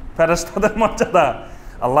ফেরেশতাদের মর্যাদা।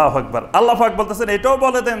 আল্লাহু আকবার। আল্লাহ পাক বলতেছেন এটাও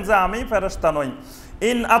বলে দেন যে আমি ফেরেশতা নই।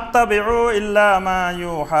 ইন আত্তাবিউ ইল্লা মা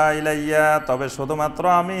ইউহা ইলাইয়া তবে শুধুমাত্র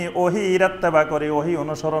আমি ওহী ইত্তেবা করি, ওহী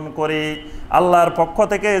অনুসরণ করি। আল্লাহর পক্ষ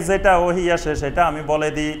থেকে যেটা ওহী আসে সেটা আমি বলে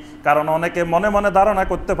দিই। কারণ অনেকে মনে মনে ধারণা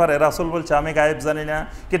করতে পারে রাসূল বলছে আমি গায়েব জানি না,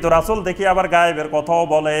 কিন্তু রাসূল দেখি আবার গায়েবের কথাও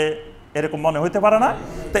বলে, এরকম মনে হইতে পারে না?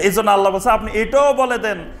 তো এই জন্য আল্লাহ বলছে আপনি এটাও বলে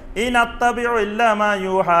দেন, ইন আত্তাবিউ ইল্লা মা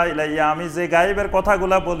ইউহা ইলাইয়া আমি যে গায়েবের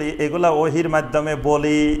কথাগুলা বলি এগুলা ওহীর মাধ্যমে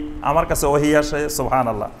বলি, আমার কাছে ওহী আসে।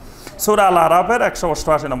 সুবহানাল্লাহ। সূরা আল-আরাফের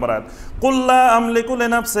 188 নম্বর আয়াত। কুল লা আমলিকু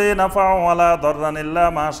লিনাফসি নাফআ ওয়ালা দাররান ইল্লা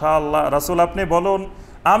মা শাআল্লাহ রাসূল আপনি বলুন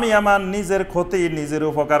আমি আমার নিজের ক্ষতি নিজের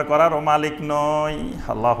উপকার করার মালিক নই।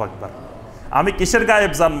 আল্লাহু আকবার। আমি কিসের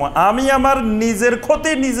গায়েব জানবো? আমি আমার নিজের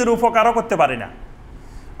ক্ষতি নিজের উপকারও করতে পারি না।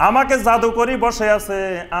 আমাকে জাদু করি বসে আছে,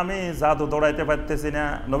 আমি জাদু দৌড়াইতে পারতেছি না।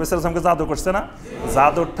 নবী সাল্লাল্লাহু আলাইহি ওয়াসাল্লামকে জাদু করছে না?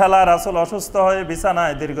 জাদুর ঠেলা রাসূল অসুস্থ হয়ে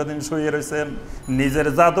বিছানায় দীর্ঘদিন শুয়ে রয়েছেন, নিজের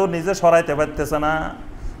জাদু নিজে সরাইতে পারতেছে না।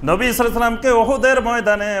 নবী সাল্লাল্লাহু আলাইহি ওয়াসাল্লামকে উহুদের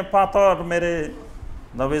ময়দানে পাথর মেরে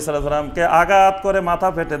নবী সাল্লাল্লাহু আলাইহি ওয়াসাল্লামকে আঘাত করে মাথা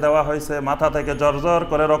ফেটে দেওয়া হয়েছে, মাথা থেকে জর্জর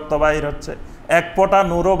করে রক্ত বাইর হচ্ছে, এক ফোঁটা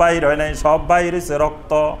নূরও বাইর হয় নাই, সব বাইর হয়েছে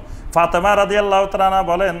রক্ত। ফাতেমা রাদিয়াল্লাহু তাআলা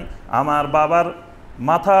বলেন আমার বাবার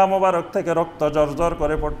মাথা মোবারক থেকে রক্ত জর্জর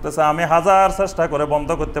করে পড়তেছে, আমি হাজার চেষ্টা করে বন্ধ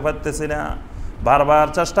করতে পারতেছি না, বারবার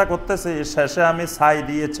চেষ্টা করতেছি, শেষে আমি ছাই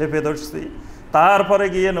দিয়ে চেপে ধরছি, তারপরে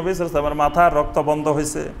গিয়ে নবী সাল্লাল্লাহু আলাইহি ওয়াসাল্লামের মাথার রক্ত বন্ধ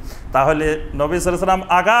হয়েছে। তাহলে নবী সাল্লাল্লাহু আলাইহি ওয়াসাল্লাম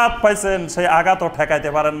আঘাত পাইছেন, সেই আঘাতও ঠেকাইতে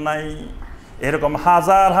পারেন নাই। এরকম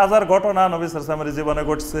হাজার হাজার ঘটনা নবী সাল্লাল্লাহু আলাইহি ওয়াসাল্লামের জীবনে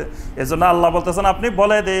ঘটছে। এজন্য আল্লাহ বলতেছেন আপনি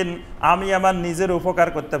বলে দিন আমি আমার নিজের উপকার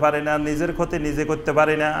করতে পারি না, নিজের ক্ষতি নিজে করতে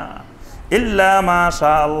পারি না। ইল্লা মা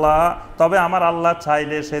শাআল্লাহ তবে আমার আল্লাহ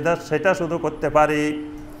চাইলে সেটা শুধু করতে পারি।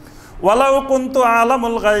 ওয়ালাউ কুনতু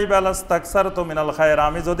আলামুল গায়ব লাস্তাকসারতু মিনাল খায়র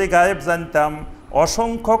আমি যদি গায়েব জানতাম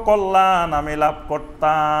অসংখ্য কল্যাণ আমি লাভ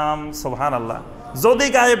করতাম। সুবহানাল্লাহ। যদি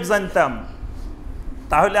গায়েব জানতাম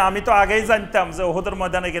তাহলে আমি তো আগেই জানতাম যে উহুদের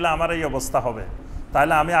ময়দানে গেলে আমার এই অবস্থা হবে,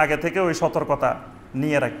 তাহলে আমি আগে থেকে ওই সতর্কতা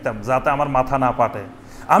নিয়ে রাখতাম যাতে আমার মাথা না পাটে।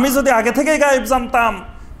 আমি যদি আগে থেকেই গায়েব জানতাম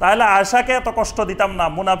তাহলে আয়েশাকে এত কষ্ট দিতাম না।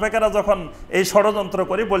 মুনাফিকেরা যখন এই ষড়যন্ত্র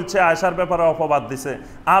করে বলছে আয়েশার ব্যাপারে অপবাদ দিছে,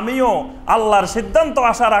 আমিও আল্লাহর সিদ্ধান্ত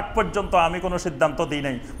আসার আগ পর্যন্ত আমি কোনো সিদ্ধান্ত দিই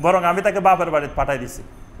নাই, বরং আমি তাকে বাপের বাড়িতে পাঠাই দিছি।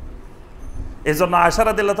 এই জন্য আয়েশা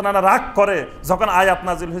রাদিয়াল্লাহু তাআলা রাগ করে যখন আয়াত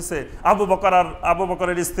নাজিল হয়েছে, আবু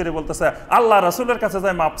বকরের স্ত্রী বলতেছে আল্লাহ রাসূলের কাছে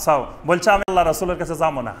যাই মাপ চাও, বলছে আমি আল্লাহ রাসূলের কাছে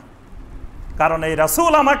যাবো না, কারণ এই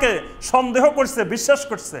রাসূল আমাকে সন্দেহ করছে, বিশ্বাস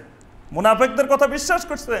করছে, মুনাফিকদের কথা বিশ্বাস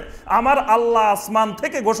করছে। আমার আল্লাহ আসমান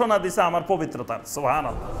থেকে ঘোষণা দিছে আমার পবিত্রতার,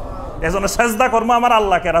 সুবহানাল্লাহ। এজন্য সেজদা করবো আমার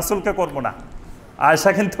আল্লাহকে, রাসূলকে করবো না।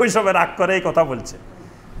 আয়েশা কিন্তু ওইসবে রাগ করে এই কথা বলছে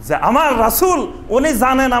যে আমার রাসূল উনি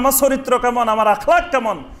জানেন আমার চরিত্র কেমন, আমার আখলাক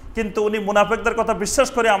কেমন, কিন্তু উনি মুনাফিকদের কথা বিশ্বাস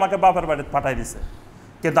করে আমাকে বাপের বাড়িতে পাঠাই দিছে।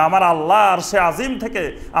 কিন্তু আমার আল্লাহ আর সে আজিম থেকে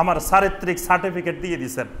আমার চারিত্রিক সার্টিফিকেট দিয়ে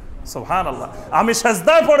দিছেন, সুবহানাল্লাহ। আমি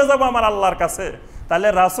সেজদায় পড়ে যাব আমার আল্লাহর কাছে। তাহলে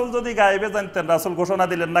রাসূল যদি গায়েবে জানতেন, রাসূল ঘোষণা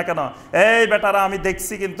দিলেন না কেন, এই বেটারা আমি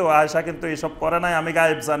দেখছি, কিন্তু আয়েশা কিন্তু এইসব করে নাই, আমি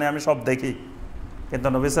গায়েব জানি, আমি সব দেখি। কিন্তু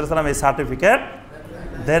নবী সাল্লাল্লাহু আলাইহি ওয়াসাল্লাম এই সার্টিফিকেট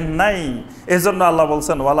দেন নাই। এজন্য আল্লাহ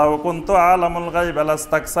বলছেন ওয়ালাউ কুনতু আলামুল গায়ব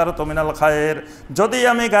লাস্তাকসারতু মিনাল খায়র, যদি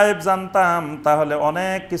আমি গায়েব জানতাম তাহলে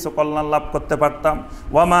অনেক কিছু কল্যাণ লাভ করতে পারতাম।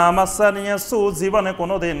 ওয়া মা মাসানিয়া সু, জীবনে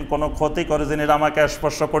কোনোদিন কোনো ক্ষতিকর জিনিস আমাকে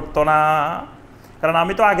স্পর্শ করতো না, কারণ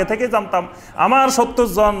আমি তো আগে থেকেই জানতাম। আমার 70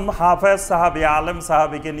 জন হাফেজ সাহাবী, আলেম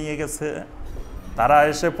সাহাবীকে নিয়ে গেছে, তারা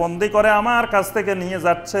এসে বন্দি করে আমার কাছ থেকে নিয়ে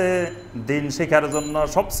যাচ্ছে দিন শেখার জন্য।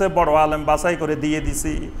 সবচেয়ে বড় আলেম বাছাই করে দিয়ে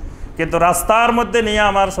দিছি, কিন্তু রাস্তার মধ্যে নিয়ে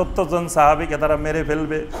আমার 70 জন সাহাবীকে তারা মেরে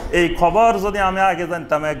ফেলবে, এই খবর যদি আমি আগে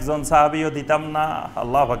জানতাম একজন সাহাবীও দিতাম না।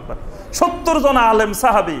 আল্লাহু আকবার। 70 জন আলেম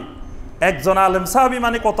সাহাবী, একজন আলেম সাহাবী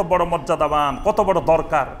মানে কত বড় মর্যাদাবান, কত বড়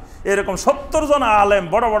দরকার। এরকম 70 জন আলেম,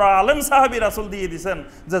 বড় বড় আলেম সাহাবী রাসূল দিয়ে দিয়েছেন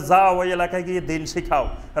যে যাও ওই এলাকায় গিয়ে দিন শিখাও।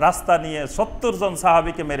 রাস্তা নিয়ে 70 জন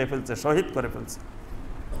সাহাবীকে মেরে ফেলছে, শহীদ করে ফেলছে।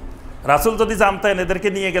 রাসূল যদি জানতেন এদেরকে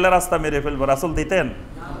নিয়ে গেলে রাস্তা মেরে ফেলবো, রাসূল দিতেন?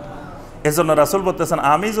 এজন্য রাসূল বলতেছেন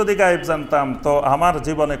আমি যদি গায়েব জানতাম তো আমার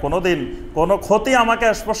জীবনে কোনোদিন কোনো ক্ষতি আমাকে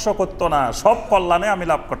স্পর্শ করতো না, সব কল্যাণে আমি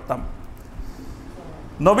লাভ করতাম।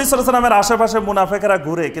 নবী সাল্লাল্লাহু আলাইহি ওয়াসাল্লামের আশেপাশে মুনাফিকরা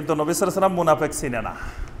ঘুরে, কিন্তু নবী সাল্লাল্লাহু আলাইহি ওয়াসাল্লাম মুনাফিক চিনে না।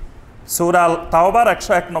 সূরা তাওবার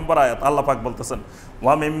 101 নম্বর আয়াত আল্লাহ পাক বলতেছেন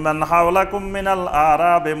ওয়া মিম্মান হাওলাকুম মিনাল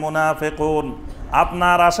আরাবি মুনাফিকুন,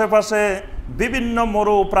 আপনার আশেপাশে বিভিন্ন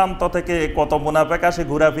মরু প্রান্ত থেকে কত মুনাফিক আসে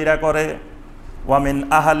ঘোরাফেরা করে। ওয়ামিন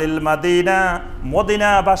আহলিল মাদিনা,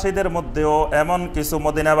 মদিনাবাসীদের মধ্যেও এমন কিছু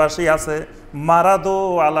মদিনাবাসী আছে মারাদু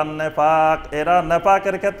আলান নেফাক, এরা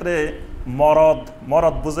নেফাকের ক্ষেত্রে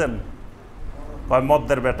মরদ বুঝেন? কয়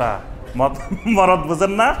মদ্দের বেটা, মরদ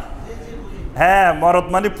বুঝেন না? হ্যাঁ, মরদ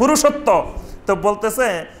মানে পুরুষত্ব। তো বলতেছে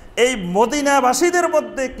এই মদিনাবাসীদের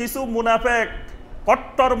মধ্যে কিছু মুনাফেক,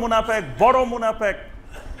 কট্টর মুনাফেক, বড় মুনাফেক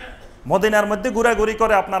মদিনার মধ্যে ঘোরাঘুরি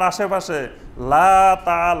করে আপনার আশেপাশে। লা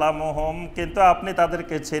তা'লামুহুম, কিন্তু আপনি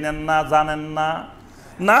তাদেরকে চিনেন না, জানেন না।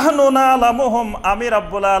 নাহনু না'লামুহুম, আমি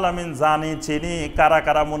রাব্বুল আলামিন জানি, চিনি কারা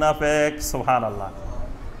কারা মুনাফেক। সুবহানাল্লাহ।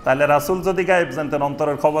 তাহলে রাসূল যদি গায়েব জানতেন,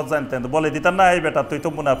 অন্তরের খবর জানতেন, বলে দিতেন না এই বেটা তুই তো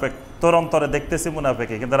মুনাফেক, তোর অন্তরে দেখতেছি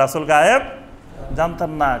মুনাফেকি। কিন্তু রাসূল গায়েব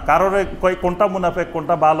জানতেন না, কারোর কোনটা মুনাফেক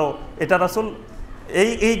কোনটা ভালো এটা রাসূল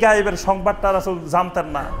এই গায়েবের সংবাদটা রাসূল জানতেন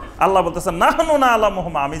না। আল্লাহ বলতেছেন নাহনু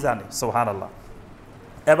না'লামুহুম, আমি জানি। সুবহানাল্লাহ।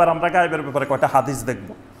 এবার আমরা গায়েবের ব্যাপারে কয়টা হাদিস দেখব।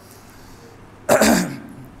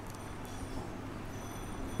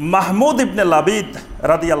 মাহমুদ ইবনে লাবিদ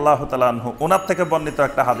রাদিয়াল্লাহু তাআলা আনহু, ওনার থেকে বর্ণিত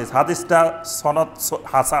একটা হাদিস, হাদিসটা সনদ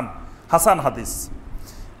হাসান হাদিস।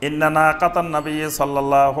 ইন্না নাকাতান নবী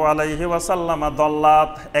সাল্লাল্লাহু আলাইহি ওয়াসাল্লাম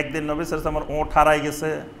দল্লাত, একদিন নবী সাল্লাল্লাহু আলাইহি ওয়াসাল্লামের ওট হারাই গেছে,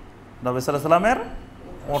 নবী সাল্লাল্লাহু আলাইহি ওয়াসাল্লামের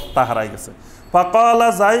ওটটা হারাই গেছে। ফাকালা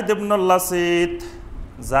যায়েদ ইবনে লাসিত,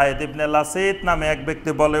 যায়েদ ইবনে লাসিত নামে এক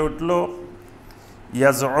ব্যক্তি বলে উঠল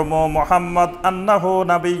ইয়াজউমু মুহাম্মদ আন্নাহু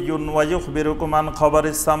নাবিয়্যুন ওয়া ইখবিরুকুম আন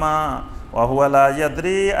খবরিস সামা ওয়া হুয়া লা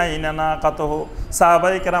ইয়াদরি আইনা নাকাতুহু।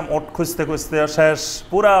 সাহাবায়ে কেরাম ওট খুঁজতে খুঁজতে শেষ,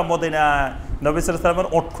 পুরা মদিনা নবী সাল্লাল্লাহু আলাইহি ওয়াসাল্লামের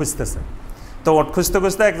ওট খুঁজতেছে। তো ওট খুঁজতে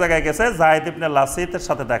খুঁজতে এক জায়গায় গেছে, যায়েদ ইবনে লাসিতের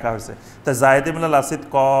সাথে দেখা হয়েছে। তো যায়েদ ইবনে লাসিত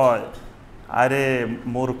কয় আরে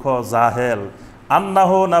মূর্খ জাহেল,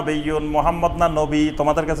 আন্নাহু নাবিয়্যুন, মুহাম্মদ না নবী,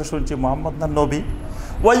 তোমাদের কাছে শুনছি মুহাম্মদ না নবী।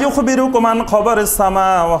 ওয়া ইখবিরুকুম আন খবরিস সামা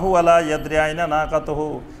ওয়া হুয়া লা ইয়াদরি আইনা নাকাতুহু,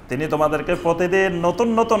 তিনি তোমাদেরকে প্রতিদিন নতুন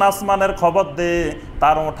নতুন আসমানের খবর দেয়,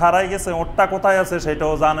 তার ওট হারাই গেছে, ওটটা কোথায় আছে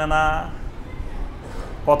সেটাও জানে না।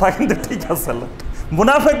 কথা কিন্তু ঠিক আছে।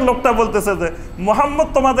 মুনাফিক লোকটা বলতেছে যে মুহাম্মদ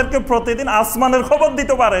তোমাদেরকে প্রতিদিন আসমানের খবর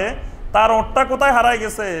দিতে পারে, তার ওটটা কোথায় হারাই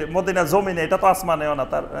গেছে মদিনা জমিনে, এটা তো আসমানেও না,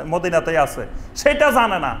 তার মদিনাতেই আছে, সেটা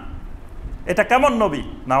জানে না। এটা কেমন নবী?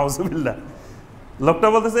 নাউজুবিল্লাহ। লোকটা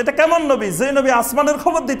বলতেছে এটা কেমন নবী, যে নবী আসমানের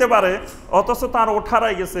খবর দিতে পারে অথচ তার ওঠ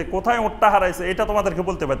হারাই গেছে, কোথায় ওঠটা হারাইছে এটা তোমাদেরকে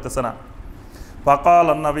বলতে পারতেছে না। ফাকাল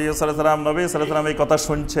নবী সাল্লাল্লাহু আলাইহি ওয়াসাল্লাম, নবী সাল্লাল্লাহু আলাইহি ওয়াসাল্লাম এই কথা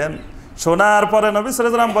শুনছেন। শোনার পরে নবী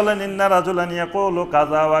সাল্লাল্লাহু আলাইহি ওয়াসাল্লাম বলেন, ইন্না রাজুলান ইয়াকুলু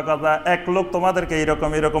কাযা ওয়া কাযা, এক লোক তোমাদেরকে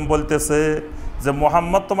এরকম এরকম বলতেছে যে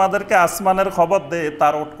মুহাম্মদ তোমাদেরকে আসমানের খবর দেয়,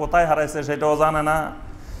 তার ওঠ কোথায় হারাইছে সেটাও জানে না।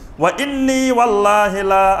 ওয়া ইন্নী ওয়াল্লাহি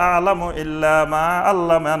লা আ'লামু ইল্লা মা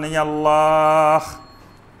আল্লামানি আল্লাহ,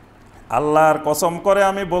 আল্লাহর কসম করে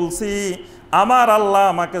আমি বলছি, আমার আল্লাহ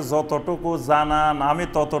আমাকে যতটুকু জানান আমি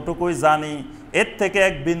ততটুকুই জানি, এর থেকে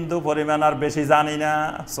এক বিন্দু পরিমাণ আর বেশি জানি না।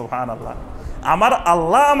 সুবহানাল্লাহ। আমার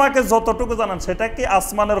আল্লাহ আমাকে যতটুকু জানান সেটা কি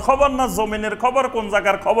আসমানের খবর না জমিনের খবর, কোন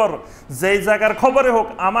জায়গার খবর, যেই জায়গার খবরে হোক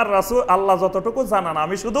আমার রাসূল আল্লাহ যতটুকু জানান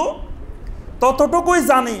আমি শুধু ততটুকুই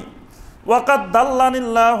জানি। ওয়াকাদ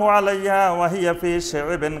দাল্লানিল্লাহু আলাইহা ওয়া হিয়া ফি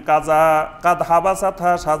শি'বিন কাযা কাদ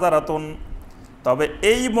হাবাসাতহা শাজারাতুন, তবে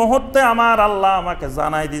এই মুহূর্তে আমার আল্লাহ আমাকে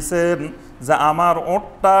জানাই দিছেন যে আমার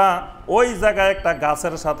ওটটা ওই জায়গায় একটা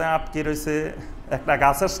গাছের সাথে আটকে রয়েছে, একটা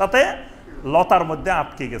গাছের সাথে লতার মধ্যে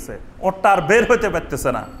আটকে গেছে, ওটটা আর বের হইতে পারতেছে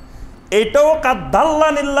না। এটাও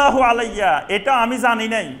কাদ্দাল্লানিল্লাহু আলাইয়া, এটা আমি জানি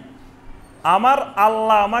নাই, আমার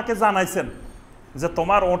আল্লাহ আমাকে জানাইছেন যে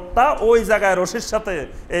তোমার ওটটা ওই জায়গায় রশির সাথে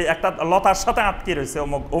এই একটা লতার সাথে আটকে রয়েছে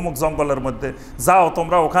অমুক অমুক জঙ্গলের মধ্যে, যাও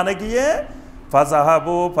তোমরা ওখানে গিয়ে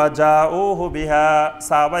ফাজাহাবু ফাজাউহু বিহা,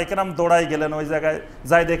 সাহাবায়ে কেরাম দৌড়াই গেলেন ওই জায়গায়,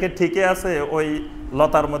 যাই দেখে ঠিকই আছে ওই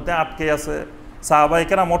লতার মধ্যে আটকে আছে, সাহাবায়ে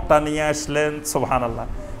কেরাম ওটটা নিয়ে আসলেন। সুবহানাল্লাহ।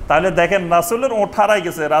 তাহলে দেখেন রাসূলের ওট হারাই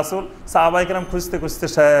গেছে, রাসূল সাহাবায়ে কেরাম খুঁজতে খুঁজতে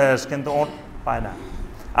শেষ, কিন্তু ওট পায় না।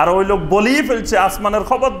 আর ওই লোক বলেই ফেলছে আসমানের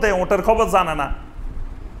খবর দেয়, ওটের খবর জানে না।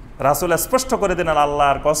 রাসূল স্পষ্ট করে দিলেন,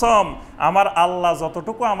 আল্লাহর কসম আমার আল্লাহ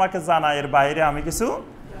যতটুকু আমাকে জানায় এর বাইরে আমি কিছু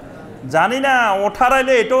জানি না, ওট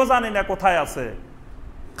হারাইলে এটাও জানি না কোথায় আছে।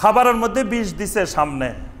 খাবারের মধ্যে বিষ দিছে সামনে,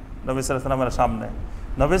 নবী সাল্লাল্লাহু আলাইহি ওয়াসাল্লামের সামনে,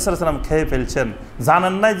 নবী সাল্লাল্লাহু আলাইহি ওয়াসাল্লাম খেয়ে ফেলছেন,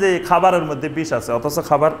 জানেন নাই যে খাবারের মধ্যে বিষ আছে, অথচ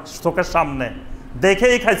খাবার চোখের সামনে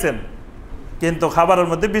দেখেই খাইছেন, কিন্তু খাবারের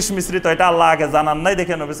মধ্যে বিষ মিশ্রিত, এটা আল্লাহ আগে জানান নাই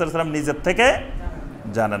দেখে নবী সাল্লাল্লাহু আলাইহি ওয়াসাল্লাম নিজের থেকে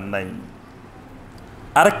জানেন নাই।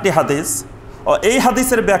 আরেকটি হাদিস, এই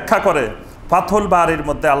হাদিসের ব্যাখ্যা করে ফাথুল বারির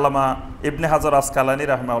মধ্যে আল্লামা ইবনে হাজার আসকালানী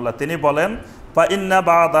রাহমাহুল্লাহ তিনি বলেন, ফা ইন্না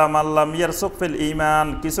বা'দা মান লাম ইয়ারসুক ফিল ঈমান,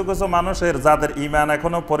 কিছু কিছু মানুষের যাদের ঈমান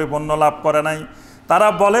এখনো পরিপূর্ণ লাভ করে নাই, তারা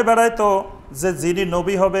বলে বেড়াইতো যে যিনি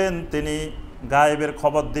নবী হবেন তিনি গায়েবের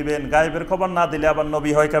খবর দিবেন, গায়েবের খবর না দিলে আবার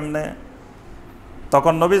নবী হয় কেমনে?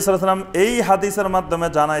 তখন নবী সাল্লাল্লাহু আলাইহি ওয়াসাল্লাম এই হাদিসের মাধ্যমে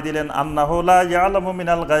জানাই দিলেন, আন্নাহু লা ইয়ালামু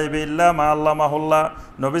মিনাল গায়বি ইল্লা মা আল্লামাহুল্লাহ,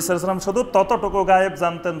 নবী সাল্লাল্লাহু আলাইহি ওয়াসাল্লাম শুধু ততটুকু গায়েব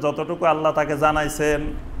জানতেন যতটুকু আল্লাহ তাকে জানাইছেন,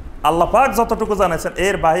 আল্লাহ পাক যতটুকু জানাইছেন,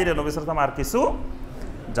 এর বাইরে নবী সাল্লাল্লাহু আলাইহি ওয়াসাল্লাম আর কিছু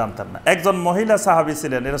জানতেন না। একজন মহিলা সাহাবী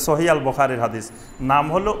ছিলেন, এটা সহিহ আল বুখারীর হাদিস, নাম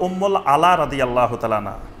হলো উম্মুল আলা রাদিয়াল্লাহু তাআলা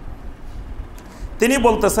আনহা। তিনি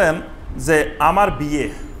বলতেছেন যে আমার বিয়ে,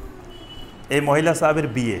 এই মহিলা সাহাবীর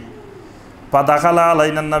বিয়ে, ফাদাখালা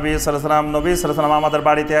আলাইনা নবী সাল্লাল্লাহু আলাইহি ওয়াসাল্লাম, নবী সাল্লাল্লাহু আলাইহি ওয়াসাল্লাম আমাদের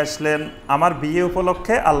বাড়িতে আসলেন, আমার বিয়ে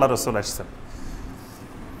উপলক্ষে আল্লাহ রাসূল আসছেন।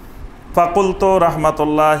 ফাকুলতু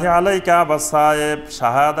রাহমাতুল্লাহি আলাইকা আবা সাহেব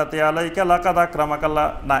শাহাদাতি আলাইকা লাকাদ আকরামাকাল্লাহ,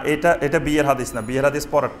 না এটা বিয়ের হাদিস না, বিয়ের হাদিস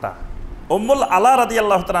পরেরটা। উম্মুল আলা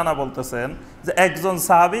রাদিয়াল্লাহু তাআলা আনহা বলতেছেন যে একজন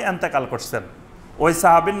সাহাবী ইন্তেকাল করছেন, ওই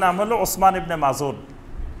সাহাবীর নাম হলো ওসমান ইবনে মাজুন।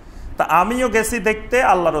 তা আমিও গেছি দেখতে,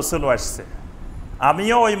 আল্লাহ রাসূলও আসছে,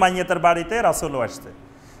 আমিও ওই মাইয়াতের বাড়িতে, রাসূলও আসছে।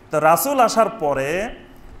 তো রাসূল আসার পরে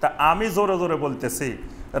তা আমি জোরে জোরে বলতেছি,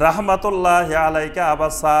 রাহমাতুল্লাহি আলাইকা আবা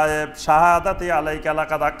সাহেব শাহাদাতি আলাইকা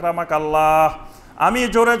লাকাদ আকরামাকাল্লাহ, আমি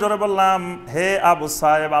জোরে জোরে বললাম, হে আবু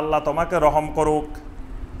সাহেব আল্লাহ তোমাকে রহম করুক,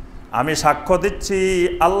 আমি সাক্ষ্য দিচ্ছি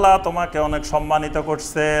আল্লাহ তোমাকে অনেক সম্মানিত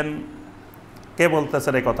করছেন। কে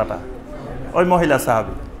বলতেছেন এই কথাটা? ওই মহিলা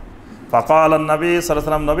সাহাবী। ফাকাল নবী সাল্লাল্লাহু আলাইহি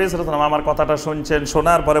ওয়াসাল্লাম, নবী সাল্লাল্লাহু আলাইহি ওয়াসাল্লাম আমার কথাটা শুনছেন,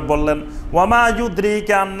 শোনার পরে বললেন, ওয়ামা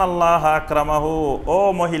ইউদরিকা আন্নাল্লাহ আকরামাহু, ও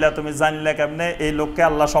মহিলা তুমি জানলে কেমনে এই লোককে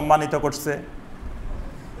আল্লাহ সম্মানিত করছে?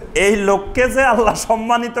 এই লোককে যে আল্লাহ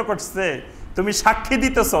সম্মানিত করছে তুমি সাক্ষী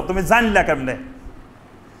দিতেছ, তুমি জানলে কেমনে?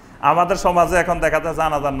 আমাদের সমাজে এখন দেখা যায়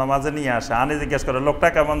জানাজার নামাজে নিয়ে আসে, আনি জিজ্ঞেস করে লোকটা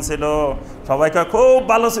কেমন ছিল, সবাই কয় খুব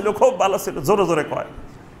ভালো ছিল, খুব ভালো ছিল, জোরে জোরে কয়।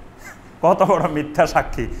 কত বড় মিথ্যা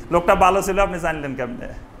সাক্ষী! লোকটা ভালো ছিল আপনি জানলেন কেমনে?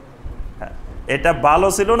 এটা ভালো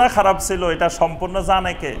ছিল না খারাপ ছিল এটা সম্পূর্ণ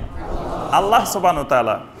জানে কে? আল্লাহ সুবহানাহু ওয়া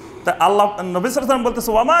তাআলা। তা আল্লাহ নবী সাল্লাল্লাহু আলাইহি ওয়াসাল্লাম বলতেছে,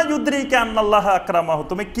 ওয়ামা ইউদরিকা আন্নাল্লাহ আকরামাহু,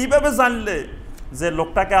 তুমি কিভাবে জানলে যে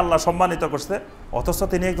লোকটাকে আল্লাহ সম্মানিত করছে? অথচ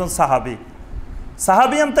তিনি একজন সাহাবী,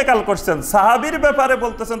 সাহাবী ইন্তেকাল করছেন, সাহাবীর ব্যাপারে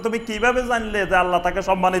বলতেছেন তুমি কিভাবে জানলে যে আল্লাহ তাকে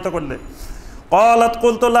সম্মানিত করলে? ক্বালাত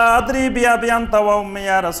কুলতু লা আদরি বিআবি আনতা ওয়া উম্মি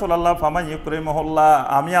ইয়া রাসূলুল্লাহ ফামান ইউকরিমুহুল্লাহ,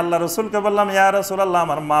 আমি আল্লাহ রাসূলকে বললাম, ইয়া রাসূলুল্লাহ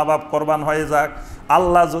আমার মা বাপ কুরবান হয়ে যাক,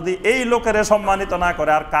 আল্লাহ যদি এই লোকের সম্মানিত না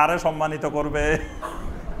করে আর কারে সম্মানিত করবে?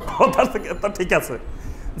 কথা তো ঠিক আছে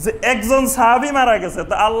যে একজন সাহাবী মারা গেছে,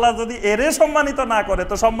 তো আল্লাহ যদি এরে সম্মানিত না করে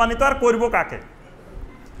তো সম্মানিত আর করবো কাকে?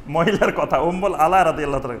 মহিলার কথা উম্মুল আলা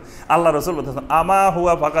রাদিয়াল্লাহু তাআলা, আল্লাহ রাসূল বলেছেন আমা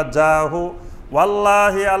হুয়া ফাকাত জাহু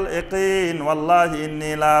ওয়াল্লাহি আল ইয়াকিন ওয়াল্লাহি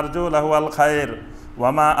ইন্নী লা আরজু লাহু আল খায়র ওয়া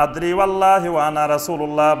মা আদরি ওয়াল্লাহি ওয়া আনা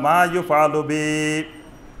রাসূলুল্লাহ মা ইউফআলু বি।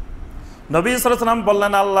 নবী সাল্লাল্লাহু আলাইহি ওয়াসাল্লাম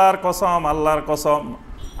বললেন আল্লাহর কসম, আল্লাহর কসম,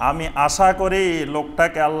 আমি আশা করি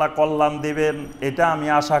লোকটাকে আল্লাহ কল্যাণ দিবেন, এটা আমি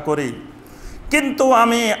আশা করি, কিন্তু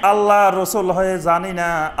আমি আল্লাহ রসুল হয়ে জানি না,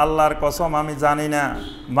 আল্লাহর কসম আমি জানি না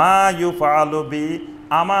মা ইউফআলু বি,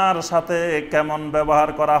 আমার সাথে কেমন ব্যবহার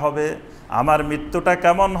করা হবে, আমার মৃত্যুটা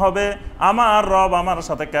কেমন হবে, আমার রব আমার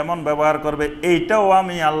সাথে কেমন ব্যবহার করবে, এইটাও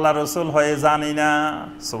আমি আল্লাহ রসুল হয়ে জানি না।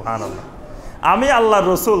 সুবহানাল্লাহ, আমি আল্লাহ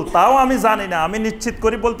রসুল তাও আমি জানি না, আমি নিশ্চিত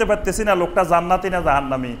করি বলতে পারতেছি না লোকটা জান্নাতি না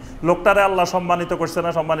জাহান্নামী, লোকটারে আল্লাহ সম্মানিত করছে না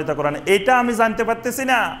সম্মানিত করেন, এইটা আমি জানতে পারতেছি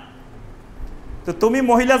না। তো তুমি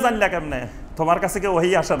মহিলা জানলা কেমনে? তোমার কাছে কি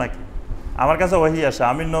ওহী আসে নাকি? আমার কাছে ওহী আসে,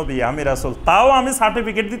 আমি নবী আমি রাসূল, তাও আমি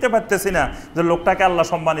সার্টিফিকেট দিতে পারতেছি না যে লোকটাকে আল্লাহ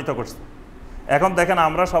সম্মানিত করছে। এখন দেখেন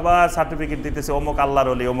আমরা সবাই সার্টিফিকেট দিতেছি অমুক আল্লাহর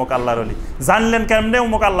ওলি, অমুক আল্লাহর ওলি। জানলেন কেমনে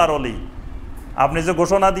অমুক আল্লাহর ওলি? আপনি যে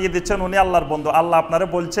ঘোষণা দিয়ে দিচ্ছেন উনি আল্লাহর বন্ধু, আল্লাহ আপনারে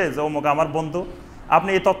বলছে যে অমুক আমার বন্ধু, আপনি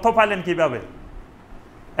এই তথ্য পাইলেন কিভাবে?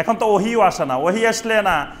 এখন তো ওহিও আসে না, ওহি আসলে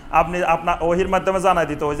না আপনি আপনার ওহির মাধ্যমে জানাই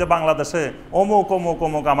দিত ওই যে বাংলাদেশে অমুক অমুক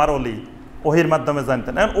অমুক আমার ওলি, ওহির মাধ্যমে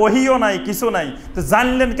জানতেন। এখন ওহিও নাই, কিছু নাই, তো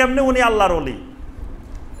জানলেন কেমনে উনি আল্লাহর ওলি?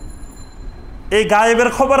 এই গায়েবের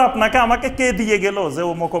খবর আপনাকে আমাকে কে দিয়ে গেল যে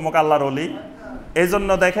অমুক অমুক আল্লাহর ওলি? এই জন্য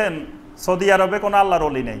দেখেন সৌদি আরবে কোনো আল্লাহর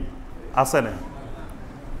ওলি নেই, আছে না?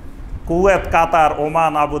 কুয়েত, কাতার,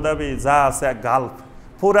 ওমান, আবুধাবি যা আছে গালফ,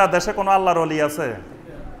 পুরা দেশে কোনো আল্লাহর ওলি আছে?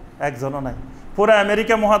 একজনও নাই। পুরা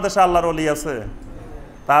আমেরিকা মহাদেশে আল্লাহর ওলি আছে,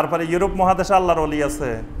 তারপরে ইউরোপ মহাদেশে আল্লাহর ওলি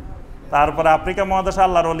আছে, তারপরে আফ্রিকা মহাদেশে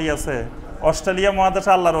আল্লাহর ওলি আছে, অস্ট্রেলিয়া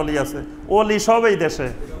মহাদেশে আল্লাহর ওলি আছে। ওলি সব এই দেশে,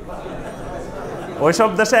 ওইসব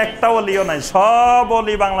দেশে একটা ওলিও নাই, সব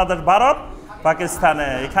ওলি বাংলাদেশ, ভারত, পাকিস্তানে।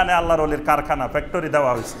 এখানে আল্লাহর ওলির কারখানা, ফ্যাক্টরি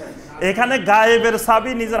দেওয়া হয়েছে। এখানে গায়েবের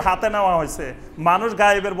চাবি নিজের হাতে নেওয়া হয়েছে, মানুষ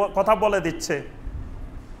গায়েবের কথা বলে দিচ্ছে,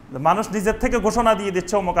 মানুষ নিজের থেকে ঘোষণা দিয়ে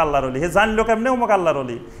দিচ্ছে অমুক আল্লাহর ওলি। হে জানলো কেমনে অমুক আল্লাহর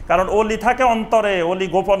ওলি? কারণ ওলি থাকে অন্তরে, ওলি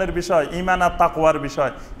গোপনের বিষয়, ইমান আর তাকওয়ার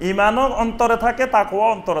বিষয়। ইমানও অন্তরে থাকে, তাকওয়া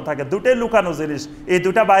অন্তরে থাকে, দুটোই লুকানো জিনিস, এই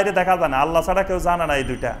দুটা বাইরে দেখা যায় না, আল্লাহ ছাড়া কেউ জানে না এই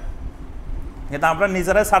দুইটা। কিন্তু আমরা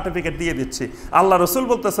নিজেরাই সার্টিফিকেট দিয়ে দিচ্ছি। আল্লাহ রসুল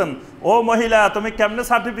বলতেছেন ও মহিলা তুমি কেমনে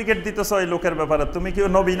সার্টিফিকেট দিতেছো এই লোকের ব্যাপারে, তুমি কি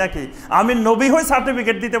নবী নাকি? আমি নবী হয়ে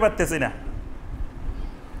সার্টিফিকেট দিতে পারতেছি না,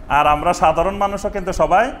 আর আমরা সাধারণ মানুষও কিন্তু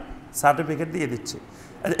সবাই সার্টিফিকেট দিয়ে দিচ্ছি।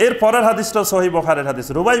 এর পরের হাদিসটা সহিহ বুখারীর হাদিস,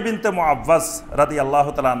 রুবাই বিনতে মুআওয়াজ রাদিয়াল্লাহু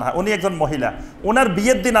তাআলা আনহা, উনি একজন মহিলা, ওনার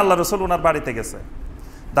বিয়ের দিন আল্লাহ রসুল ওনার বাড়িতে গেছে।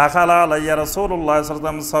 দাখালা আলাইয়া রাসূলুল্লাহ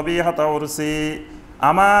সাল্লাল্লাহু আলাইহি ওয়াসাল্লাম সাবিহাতা উরসি,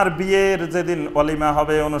 আমার বিয়ের যেদিন অলিমা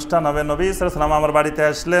হবে, অনুষ্ঠান হবে, নবী সাল্লাল্লাহু আলাইহি ওয়াসাল্লাম আমার বাড়িতে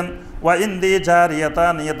আসলেন। ওয়া ইনদি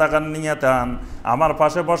জারিয়াতান ইয়াতাগান্নিয়াতান, আমার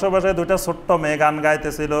পাশে বসে বসে দুইটা ছোট্ট মেয়ে গান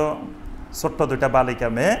গাইতেছিল, ছোট্ট দুইটা বালিকা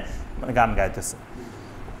মেয়ে গান গাইতেছে।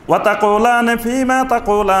 ওয়া তাকুলান ফীমা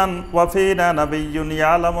তাকুলান ওয়া ফীনা নাবিয়্যুন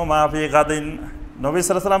ইয়ালামু মা ফী গাদিন, নবী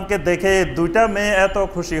সাল্লাল্লাহু আলাইহি ওয়াসাল্লামকে দেখে দুইটা মেয়ে এত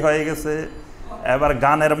খুশি হয়ে গেছে, এবার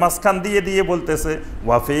গানের মাঝখান দিয়ে দিয়ে বলতেছে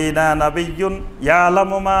ওয়া ফীনা নাবিয়্যুন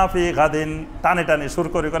ইয়ালামু মা ফী গাদিন, টানে টানে সুর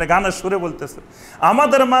করে করে গানের সুরে বলতেছে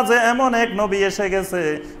আমাদের মাঝে এমন এক নবী এসে গেছে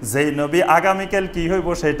যেই নবী আগামীকাল কি হইব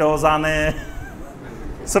সেটাও জানে।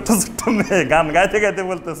 ছোট ছোট মেয়ে গান গাইতে গাইতে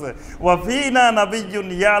বলতেছে ওয়া ফীনা নাবিয়্যুন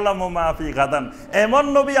ইয়ালামু মা ফী গাদান, এমন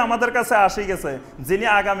নবী আমাদের কাছে আসি গেছে যিনি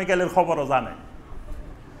আগামীকালের খবরও জানে।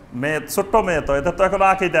 মেয়ে ছোট্ট মেয়ে তো, এদের তো এখন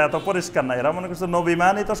আকীদা এত পরিষ্কার নাই, এরা মনে করছে নবী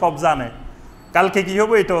মানেই তো সব জানে, কালকে কি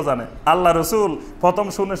হবে এটাও জানে। আল্লাহ রসুল প্রথম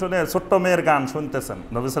শুনে শুনে ছোট্ট মেয়ের গান শুনতেছেন,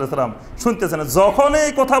 নবী সাল্লাল্লাহু আলাইহি ওয়াসাল্লাম শুনতেছেন। যখন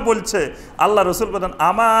এই কথা বলছে আল্লাহ রসুল বলেন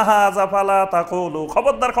আমা হাযা ফালা তাকুলু,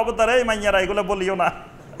 খবরদার খবরদার, এই মাইয়ারা এগুলো বলিও না,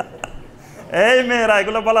 এই মেয়েরা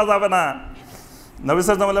এগুলো বলা যাবে না। নবী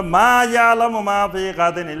সাল্লাল্লাহু আলাইহি ওয়াসাল্লাম বলেন মা ইয়ালামু মা ফী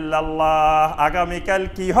গাদিন ইল্লাল্লাহ, আগামীকাল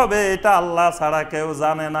কি হবে এটা আল্লাহ ছাড়া কেউ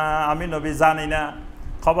জানে না, আমি নবী জানি না,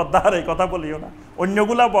 খবরদার এই কথা বলিও না,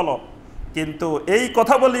 অন্যগুলা বলো কিন্তু এই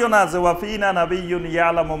কথা বলিও না যে ওয়া ফীনা নাবিয়্যুন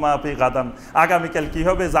ইয়ালামু মা ফী গাদান, আগামীকাল কি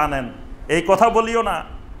হবে জানেন, এই কথা বলিও না,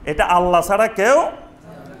 এটা আল্লাহ ছাড়া কেউ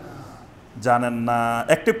জানেন না।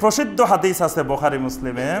 একটি প্রসিদ্ধ হাদিস আছে বুখারী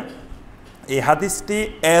মুসলিমে, এই হাদিসটি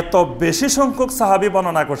এত বেশি সংখ্যক সাহাবী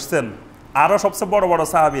বর্ণনা করছেন, আরও সবচেয়ে বড় বড়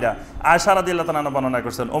সাহাবীরা আয়েশা রাদিয়াল্লাহু তাআলা আনহা বর্ণনা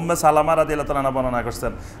করছেন, উম্মে সালামা রাদিয়াল্লাহু তাআলা আনহা বর্ণনা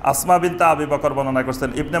করছেন, আসমা বিনতে আবি বকর বর্ণনা করছেন,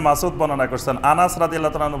 ইবনে মাসউদ বর্ণনা করছেন, আনাস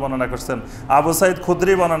রাদিয়াল্লাহু তাআলা আনহু বর্ণনা করছেন, আবু সাঈদ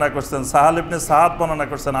খুদরি বর্ণনা করছেন, সাহাল ইবনে সাদ বর্ণনা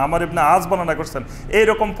করছেন, আমর ইবনে আজ বর্ণনা করছেন,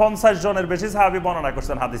 এইরকম 50 জনের বেশি সাহাবী বর্ণনা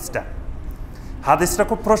করছেন হাদিসটা। হাদিসটা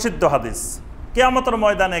খুব প্রসিদ্ধ হাদিস। কিয়ামতের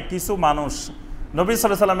ময়দানে কিছু মানুষ নবী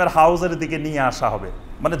সাল্লাল্লাহু আলাইহি সাল্লামের হাউজের দিকে নিয়ে আসা হবে,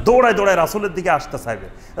 মানে দৌড়ায় দৌড়ায় রাসূলের দিকে আসতে চাইবে।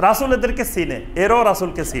 রাসূল এদেরকে চিনে, এরাও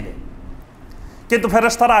রাসূলকে চিনে, কিন্তু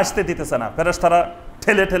ফেরেশতারা আসতে দিতেছে না। ফেরেশতারা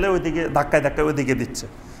ঠেলে ঠেলে ওইদিকে ধাক্কায় ধাক্কায় ওইদিকে দিচ্ছে।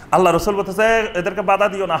 আল্লাহ রসুল বলতেছে এদেরকে বাধা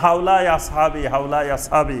দিও না, হাওলা ইয়া আসহাবি, হাওলা ইয়া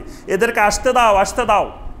আসহাবি, এদেরকে আসতে দাও, আসতে দাও।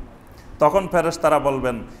 তখন ফেরেশতারা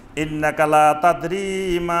বলবেন ইন্নাকা লা তাদরি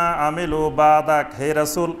মা আমিলু বাদাক, হে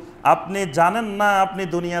রাসূল আপনি জানেন না আপনি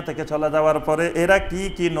দুনিয়া থেকে চলে যাওয়ার পরে এরা কি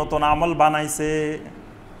কি নতুন আমল বানাইছে,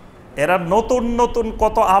 এরা নতুন নতুন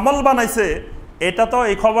কত আমল বানাইছে, এটা তো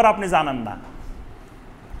এই খবর আপনি জানেন না।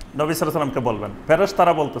 নবী সাল্লাল্লাহু আলাইহি ওয়াসাল্লামকে বলবেন,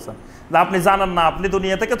 ফেরেশতারা বলতেছেন যে আপনি জানেন না আপনি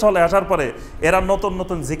দুনিয়া থেকে চলে আসার পরে এরা নতুন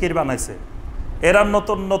নতুন জিকির বানাইছে, এরা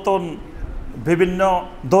নতুন নতুন বিভিন্ন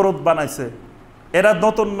দরুদ বানাইছে, এরা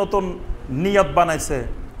নতুন নতুন নিয়ত বানাইছে,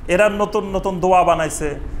 এরা নতুন নতুন দোয়া বানাইছে,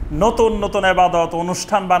 নতুন নতুন ইবাদত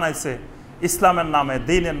অনুষ্ঠান বানাইছে ইসলামের নামে,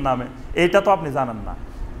 দ্বীনের নামে, এইটা তো আপনি জানেন না।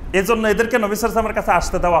 এজন্য এদেরকে নবী সাল্লাল্লাহু আলাইহি ওয়াসাল্লামের কাছে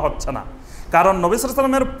আসতে দেওয়া হচ্ছে না। কারণ নবী সাল্লাল্লাহু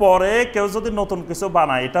আলাইহি ওয়াসাল্লামের পরে কেউ যদি নতুন কিছু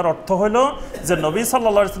বানায়, এটার অর্থ হলো যে নবী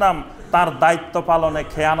সাল্লাল্লাহু আলাইহি ওয়াসাল্লাম তার দায়িত্ব পালনে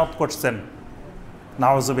খেয়ানত করছেন,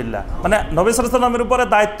 নাউজুবিল্লাহ। মানে নবী সাল্লাল্লাহু আলাইহি ওয়াসাল্লামের উপরে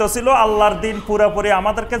দায়িত্ব ছিল আল্লাহর দ্বীন পুরোপুরি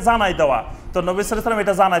আমাদেরকে জানাই দেওয়া, তো নবী সাল্লাল্লাহু আলাইহি ওয়াসাল্লাম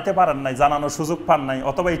এটা জানাইতে পারেন নাই, জানানোর সুযোগ পান নাই,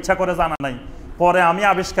 অথবা ইচ্ছা করে জানা নাই, পরে আমি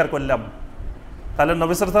আবিষ্কার করলাম। তাহলে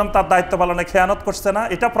নবী সাল্লাল্লাহু আলাইহি ওয়াসাল্লাম তার দায়িত্ব পালনে খেয়ানত করছে না,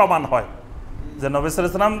 এটা প্রমাণ হয় যে নবী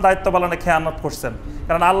সাল্লাল্লাহু আলাইহি ওয়াসাল্লাম দায়িত্ব পালনে খেয়ানত করছেন।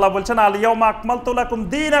 কারণ আল্লাহ বলছেন আল ইয়াউমা আকমালতু লাকুম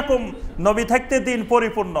দীনাকুম, নবী থাকতে দিন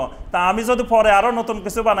পরিপূর্ণ। তা আমি যদি পরে আরো নতুন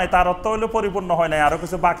কিছু বানাই তার অর্থ হলো পরিপূর্ণ হয় নাই, আরো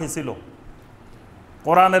কিছু বাকি ছিল।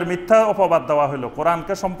 কোরআনের মিথ্যা অপবাদ দেওয়া হলো,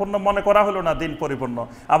 কোরআনকে সম্পূর্ণ মনে করা হলো না দিন পরিপূর্ণ।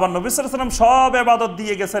 আবার নবী সাল্লাল্লাহু আলাইহি ওয়াসাল্লাম সব ইবাদত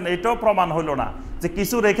দিয়ে গেছেন, এটাও প্রমাণ হলো না যে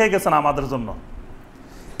কিছু রেখে গেছেন আমাদের জন্য।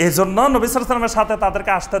 এজন্য নবী সাল্লাল্লাহু আলাইহি ওয়াসাল্লামের সাথে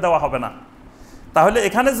তাদেরকে আসতে দেওয়া হবে না। তাহলে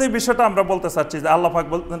এখানে যে বিষয়টা আমরা বলতে চাচ্ছি যে আল্লাহ পাক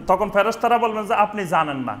বলতেন, তখন ফেরেশতারা বলবেন যে আপনি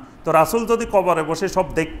জানেন না। তো রাসূল যদি কবরে বসে সব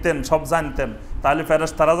দেখতেন, সব জানতেন, তাহলে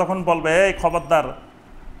ফেরেশতারা যখন বলবে এই খবরদার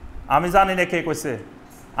আমি জানি না কে কইছে,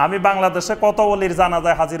 আমি বাংলাদেশে কত ওলির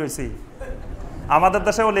জানাজায় হাজির হয়েছি। আমাদের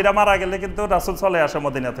দেশে ওলিরা মারা গেলে কিন্তু রাসূল চলে আসে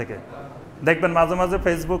মদিনা থেকে, দেখবেন মাঝে মাঝে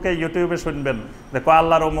ফেসবুকে ইউটিউবে শুনবেন দেখো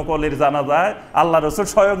আল্লাহর অমুক ওলির জানাজায় আল্লাহ রাসূল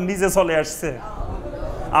স্বয়ং নিজে চলে আসছে।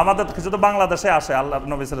 আমাদের শুধু বাংলাদেশে আসে আল্লাহ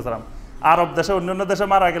নবী সাল্লাল্লাহু আলাইহি ওয়াসাল্লাম, আরব দেশে অন্যান্য দেশে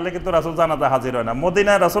মারা গেলে কিন্তু রাসূল জানাজা হাজির হয় না।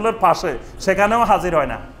 মদিনায় রাসূলের পাশে সেখানেও হাজির হয়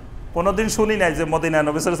না। কোনোদিন শুনি নাই যে মদিনায়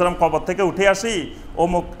নবী সাল্লাল্লাহু আলাইহি ওয়াসাল্লাম কবর থেকে উঠে আসি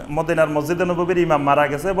অমুক মদিনার মসজিদে নববীর ইমাম মারা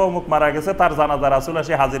গেছে বা অমুক মারা গেছে, তার জানাজা রাসূল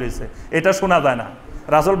এসে হাজির হয়েছে, এটা শোনা যায় না।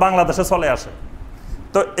 রাসূল বাংলাদেশে চলে আসে।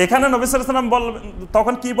 তো এখানে নবী সাল্লাল্লাহু আলাইহি ওয়াসাল্লাম বলবেন,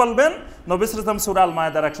 তখন কি বলবেন? নবী সাল্লাল্লাহু আলাইহি ওয়াসাল্লাম সূরা আল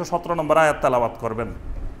মায়েদার 117 নম্বর আয়াত তেলাওয়াত করবেন,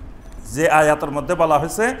 যে আয়াতের মধ্যে বলা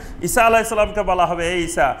হয়েছে ঈসা আলাইহিস সালামকে বলা হবে, এই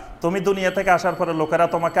ঈসা তুমি দুনিয়া থেকে আসার পরে লোকেরা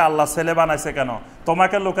তোমাকে আল্লাহ ছেলে বানাইছে কেন,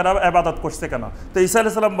 তোমাকে লোকেরা ইবাদত করছে কেন? তো ঈসা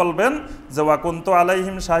আলাইহিস সালাম বলবেন যে ওয়া কুনতু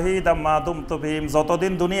আলাইহিম শাহিদাম মা দুমতু ফিহিম,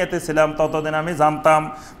 যতদিন দুনিয়াতে ছিলাম ততদিন আমি জানতাম।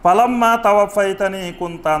 ফালাম্মা তাওয়াফাইতানি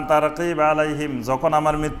কুনতা আনতা রাকিব আলাইহিম, যখন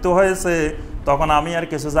আমার মৃত্যু হয়েছে তখন আমি আর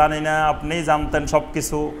কিছু জানি না, আপনিই জানতেন সব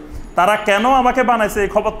কিছু। তারা কেন আমাকে বানাইছে এই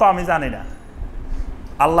খবর তো আমি জানি না।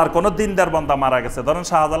 আল্লাহর কোনো দিনদার বান্দা মারা গেছে, ধরেন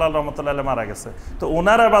শাহজালাল রহমতুল্লাহ আলাইহি মারা গেছে, তো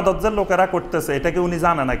ওনার ইবাদত যে লোকেরা করতেছে এটা কি উনি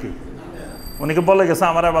জানে নাকি? উনি কি বলে গেছে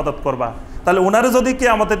আমার ইবাদত করবা? তাহলে উনারে যদি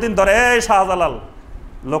কিয়ামতের দিন ধরে এই শাহজালাল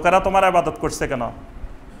লোকেরা তোমার ইবাদত করছে কেন,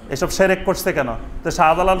 এসব শিরক করছে কেন, তো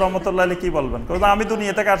শাহজালাল রহমতুল্লাহ আলাইহি কি বলবেন? কারণ আমি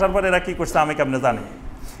দুনিয়া থেকে আসার পর এরা কি করছে আমি কেমনে জানি?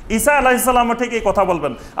 ঈসা আলাইহিস সালামও ঠিক এই কথা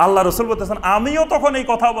বলবেন। আল্লাহ রাসূল বলতেছেন আমিও তখন এই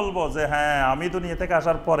কথা বলবো যে হ্যাঁ আমি দুনিয়া থেকে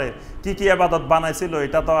আসার পরে কি কি ইবাদত বানাইছিল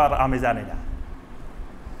এটা তো আর আমি জানি না।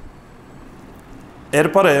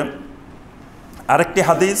 এরপরে আরেকটি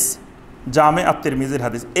হাদিস জামে আত-তিরমিজির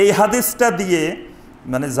হাদিস, এই হাদিসটা দিয়ে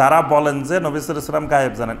মানে যারা বলেন যে নবী সাল্লাল্লাহু আলাইহি ওয়াসাল্লাম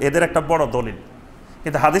গায়েব জানেন এদের একটা বড় দলিল,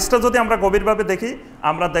 কিন্তু হাদিসটা যদি আমরা গভীরভাবে দেখি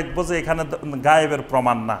আমরা দেখব যে এখানে গায়েবের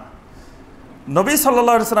প্রমাণ না। নবী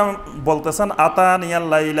সাল্লাল্লাহু আলাইহি ওয়াসাল্লাম বলতেছেন আতানিয়াল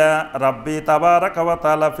লাইলা রাব্বি তাবারাকা ওয়া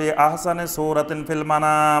তাআলা ফি আহসানি সূরাতিন ফিল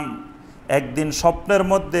মানাম, একদিন স্বপ্নের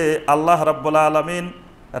মধ্যে আল্লাহ রাব্বুল আলামিন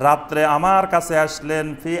রাত্রে আমার কাছে আসলেন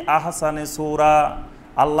ফি আহসানি সূরা,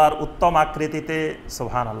 আল্লাহর উত্তম আকৃতিতে।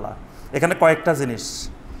 সুবহানাল্লাহ, এখানে কয়েকটা জিনিস,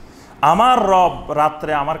 আমার রব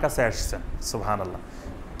রাত্রে আমার কাছে আসছেন, সুবহানাল্লাহ।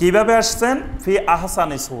 কিভাবে আসছেন? ফি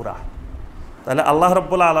আহসানি সূরা, তাহলে আল্লাহ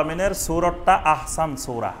রাব্বুল আলামিনের সূরতটা আহসান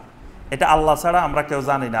সূরা, এটা আল্লাহ ছাড়া আমরা কেউ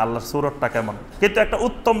জানি না আল্লাহর সূরতটা কেমন, কিন্তু একটা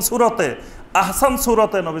উত্তম সূরতে আহসান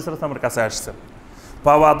সূরতে নবী সাল্লাল্লাহু আলাইহি ওয়াসাল্লামের কাছে আসছেন।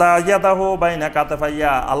 ফাওয়াদা ইয়াদাহু বাইনা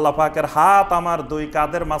কাতাফাইয়া, আল্লাহ পাকের হাত আমার দুই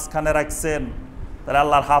কাঁধের মাঝখানে রাখছেন, তাহলে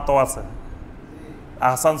আল্লাহর হাতও আছে।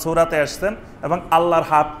 আহসান সূরাতে আসছেন এবং আল্লাহর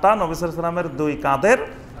হাতটা নবী সাল্লাল্লাহু আলাইহি ওয়াসাল্লামের দুই কাঁধের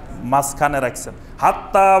মাঝখানে রাখছেন।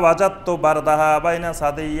 হাত্তা ওয়াজাত্তু বারদাহা বাইনা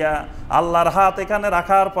সাদিয়া, আল্লাহর হাত এখানে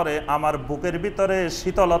রাখার পরে আমার বুকের ভিতরে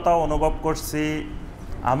শীতলতা অনুভব করছি।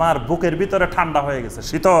 আমার বুকের ভিতরে ঠান্ডা হয়ে গেছে,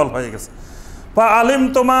 শীতল হয়ে গেছে।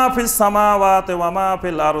 ফাআলিমতু মা ফিস সামাওয়াতি ওয়া মা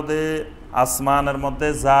ফিল আরদি, আসমানের মধ্যে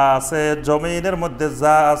যা আছে, জমিনের মধ্যে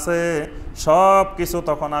যা আছে, সব কিছু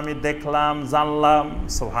তখন আমি দেখলাম, জানলাম।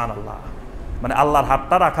 সুবহানাল্লাহ। মানে আল্লাহর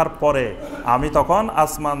হাতটা রাখার পরে আমি তখন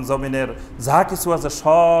আসমান জমিনের যা কিছু আছে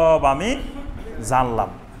সব আমি জানলাম।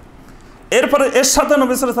 এরপরে এর সাথে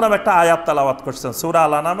নবী সাল্লাল্লাহু আলাইহি ওয়াসাল্লাম একটা আয়াত তেলাওয়াত করছেন, সূরা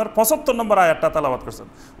আল আনামের ৭৫ নম্বর আয়াতটা তেলাওয়াত করছেন।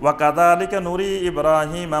 ওয়া কাযালিকা নুরি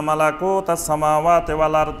ইব্রাহিমা মালাকুতাস সামাওয়াতি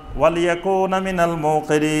ওয়াল আরদ ওয়া লিয়াকুনা মিনাল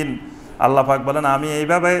মুকিরিন। আল্লাহ পাক বলেন, আমি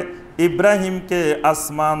এইভাবে ইব্রাহিমকে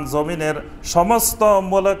আসমান জমিনের সমস্ত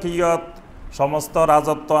মালাকিয়ত, সমস্ত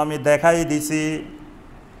রাজত্ব আমি দেখাই দিছি।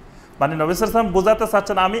 মানে নবী সাল্লাল্লাহু আলাইহি ওয়াসাল্লাম বোঝাতে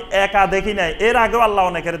চাচ্ছেন আমি একা দেখি নাই, এর আগেও আল্লাহ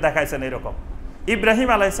অনেকের দেখাইছেন, এরকম ইব্রাহিম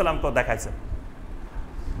আলাইহিস সালামকেও দেখাইছেন।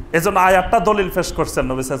 এজন্য আয়াতটা দলিল পেশ করছেন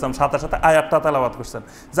নবী সাল্লাল্লাহু আলাইহি ওয়াসাল্লাম, সাথে সাথে আয়াতটা তেলাওয়াত করছেন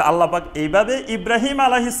যে আল্লাহ পাক এইভাবে ইব্রাহিম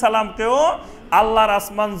আলাইহিস সালামকেও আল্লাহর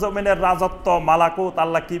আসমান জমিনের রাজত্ব, মালাকুত,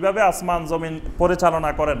 আল্লাহ কিভাবে আসমান জমিন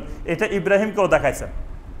পরিচালনা করেন এটা ইব্রাহিমকেও দেখাইছেন।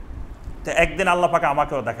 তো একদিন আল্লাহ পাক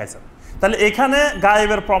আমাকেও দেখাইছেন। তাহলে এখানে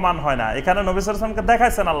গায়েবের প্রমাণ হয় না, এখানে নবী সাল্লাল্লাহু আলাইহি ওয়াসাল্লামকে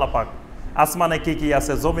দেখাইছেন আল্লাহ পাক আসমানে কি কি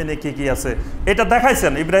আছে, জমিনে কি কি আছে, এটা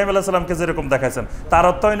দেখাইছেন ইব্রাহিম আলাইহিস সালামকে যেরকম দেখাইছেন। তার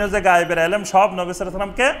অর্থ হইল যে গায়েবের ইলম সব নবী সাল্লাল্লাহু আলাইহি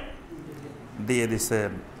ওয়াসাল্লামকে দিয়ে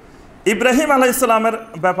দিছেন। ইব্রাহিম আলাইহিস সালামের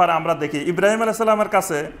ব্যাপারে আমরা দেখি, ইব্রাহিম আলাইহিস সালামের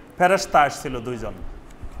কাছে ফেরেশতা আসছিল দুইজন।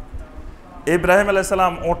 ইব্রাহিম আলাইহিস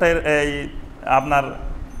সালাম ওটের এই আপনার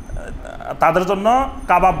তাদের জন্য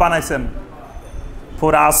কাবাব বানাইছেন,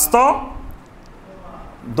 পুরো আস্ত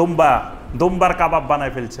দুম্বার কাবাব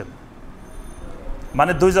বানাই ফেলছেন।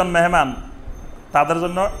 মানে দুইজন মেহমান, তাদের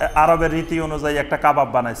জন্য আরবের রীতি অনুযায়ী একটা কাবাব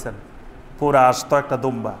বানাইছেন, পুরা আস্ত একটা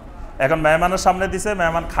দুম্বা। এখন মেহমানের সামনে দিছে,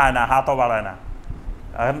 মেহমান খায় না, হাতও বাড়ায় না।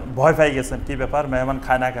 এখন ভয় পাই গেছেন, কি ব্যাপার, মেহমান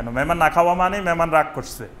খায় না কেন? মেহমান না খাওয়া মানে মেহমান রাগ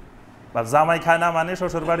করছে, বা জামাই খায় না মানে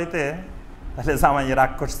শ্বশুর বাড়িতে, তাহলে জামাই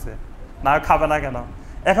রাগ করছে, না খাবে না কেন?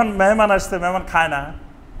 এখন মেহমান আসছে, মেহমান খায় না।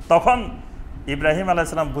 তখন ইব্রাহিম আলাইহিস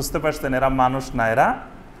সালাম বুঝতে পারছেন এরা মানুষ না, এরা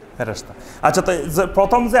ফেরেশতা। আচ্ছা, তো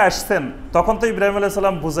প্রথম যে আসছেন তখন তো ইব্রাহিম আলাইহিস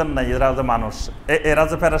সালাম বুঝেন নাই এরা যে মানুষ, এরা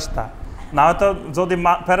যে ফেরেশতা। না হয়তো যদি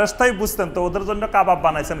ফেরেশতাই বুঝতেন তো ওদের জন্য কাবাব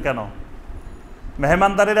বানাইছেন কেন?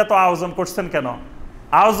 মেহমানদারিরা তো আয়োজন করছেন কেন?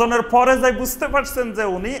 আয়োজনের পরে যাই বুঝতে পারছেন যে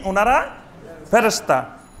ওনারা ফেরেশতা।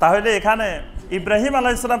 তাহলে এখানে ইব্রাহিম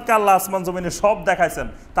আলাইহিস সালামকে আল্লাহ আসমান জমিনে সব দেখাইছেন,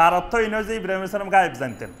 তার অর্থ এই নয় যে ইব্রাহিম আলাইহিস সালাম গায়েব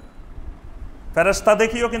জানতেন। ফেরেশতা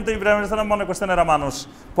দেখিও কিন্তু ইব্রাহিম আলাইহিস সালাম মনে করছেন এরা মানুষ।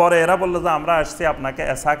 পরে এরা বললো যে আমরা আসছি আপনাকে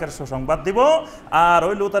ইসহাকের সুসংবাদ দিব আর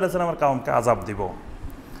ওই লূত আলাইহিস সালামের কওমকে আযাব দিব।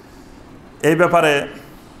 এই ব্যাপারে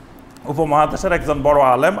উপমহাদেশের একজন বড়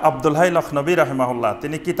আলেম আব্দুল হাই লখনবী রাহিমাহুল্লাহ,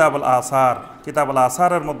 তিনি কিতাবুল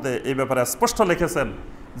আসারের মধ্যে এই ব্যাপারে স্পষ্ট লিখেছেন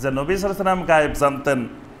যে নবী সাল্লাল্লাহু আলাইহি ওয়াসাল্লাম গায়েব জানতেন।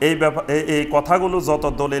 এই কথাগুলো যত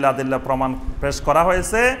দলিল আদিল্লা প্রমাণ পেশ করা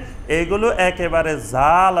হয়েছে এইগুলো একেবারে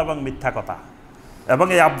জাল এবং মিথ্যা কথা। এবং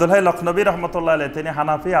এই আব্দুল হাই লখনবী রহমতুল্লাহ আলাইহি তিনি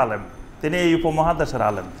হানাফি আলেম, তিনি এই উপমহাদেশের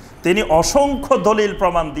আলেম। তিনি অসংখ্য দলিল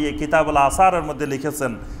প্রমাণ দিয়ে কিতাবুল আসারের মধ্যে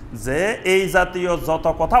লিখেছেন যে এই জাতীয় যত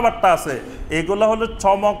কথাবার্তা আছে এগুলো হলো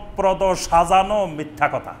চমকপ্রদ সাজানো মিথ্যা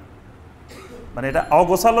কথা। মানে এটা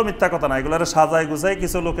অগোছালো মিথ্যা কথা না, এগুলো সাজায় গুছাই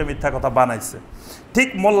কিছু লোকে মিথ্যা কথা বানাইছে। ঠিক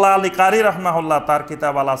মোল্লা আলী কারি রাহমাহুল্লাহ তার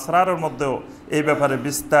কিতাব আল আসরারের মধ্যেও এই ব্যাপারে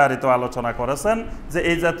বিস্তারিত আলোচনা করেছেন যে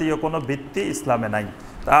এই জাতীয় কোনো ভিত্তি ইসলামে নাই।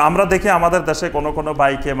 তা আমরা দেখি আমাদের দেশে কোনো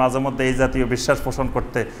ভাইকে মাঝে মধ্যে এই জাতীয় বিশ্বাস পোষণ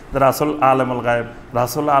করতে যে রাসূল আলেমুল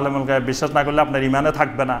গায়েব বিশ্বাস না করলে আপনার ইমানে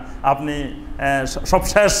থাকবে না, আপনি সব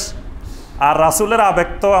শেষ। আর রাসূলের আবেগ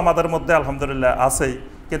তো আমাদের মধ্যে আলহামদুলিল্লাহ আছেই,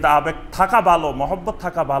 কিন্তু আবেগ থাকা ভালো, মহব্বত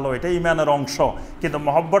থাকা ভালো, এটা ইমানের অংশ। কিন্তু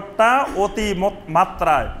মহব্বতটা অতি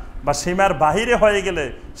মাত্রায় বা সীমার বাহিরে হয়ে গেলে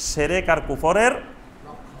শিরক আর কুফরের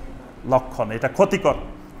লক্ষণ, এটা ক্ষতিকর।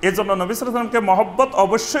 এই জন্য নবী সাল্লাল্লাহু আলাইহি ওয়াসাল্লামকে মহব্বত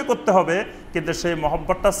অবশ্যই করতে হবে, কিন্তু সেই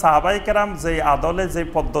মহব্বতটা সাহাবায়ে কেরাম যেই আদলে, যেই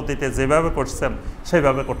পদ্ধতিতে যেভাবে করছেন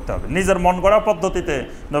সেইভাবে করতে হবে। নিজের মন গড়া পদ্ধতিতে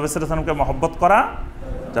নবী সাল্লাল্লাহু আলাইহি ওয়াসাল্লামকে মহব্বত করা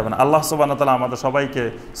যাবে না। আল্লাহ সুবহানাহু ওয়া তাআলা আমাদের সবাইকে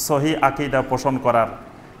সহি আকীদা পোষণ করার,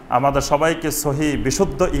 আমাদের সবাইকে সহি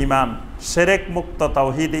বিশুদ্ধ ঈমান, শিরক মুক্ত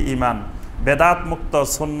তাওহীদি ঈমান, বেদাত মুক্ত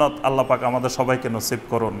সুন্নত আল্লাহ পাক আমাদের সবাইকে নসিব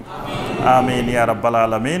করুন। আমিন ইয়া রাব্বাল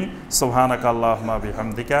আলামিন। সুবহানাকা আল্লাহুম্মা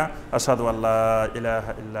বিহামদিকা আশহাদু আল্লা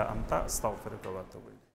ইলাহা ইল্লা আনতা আস্তাগফিরুকা ওয়া আতুবু ইলাইক।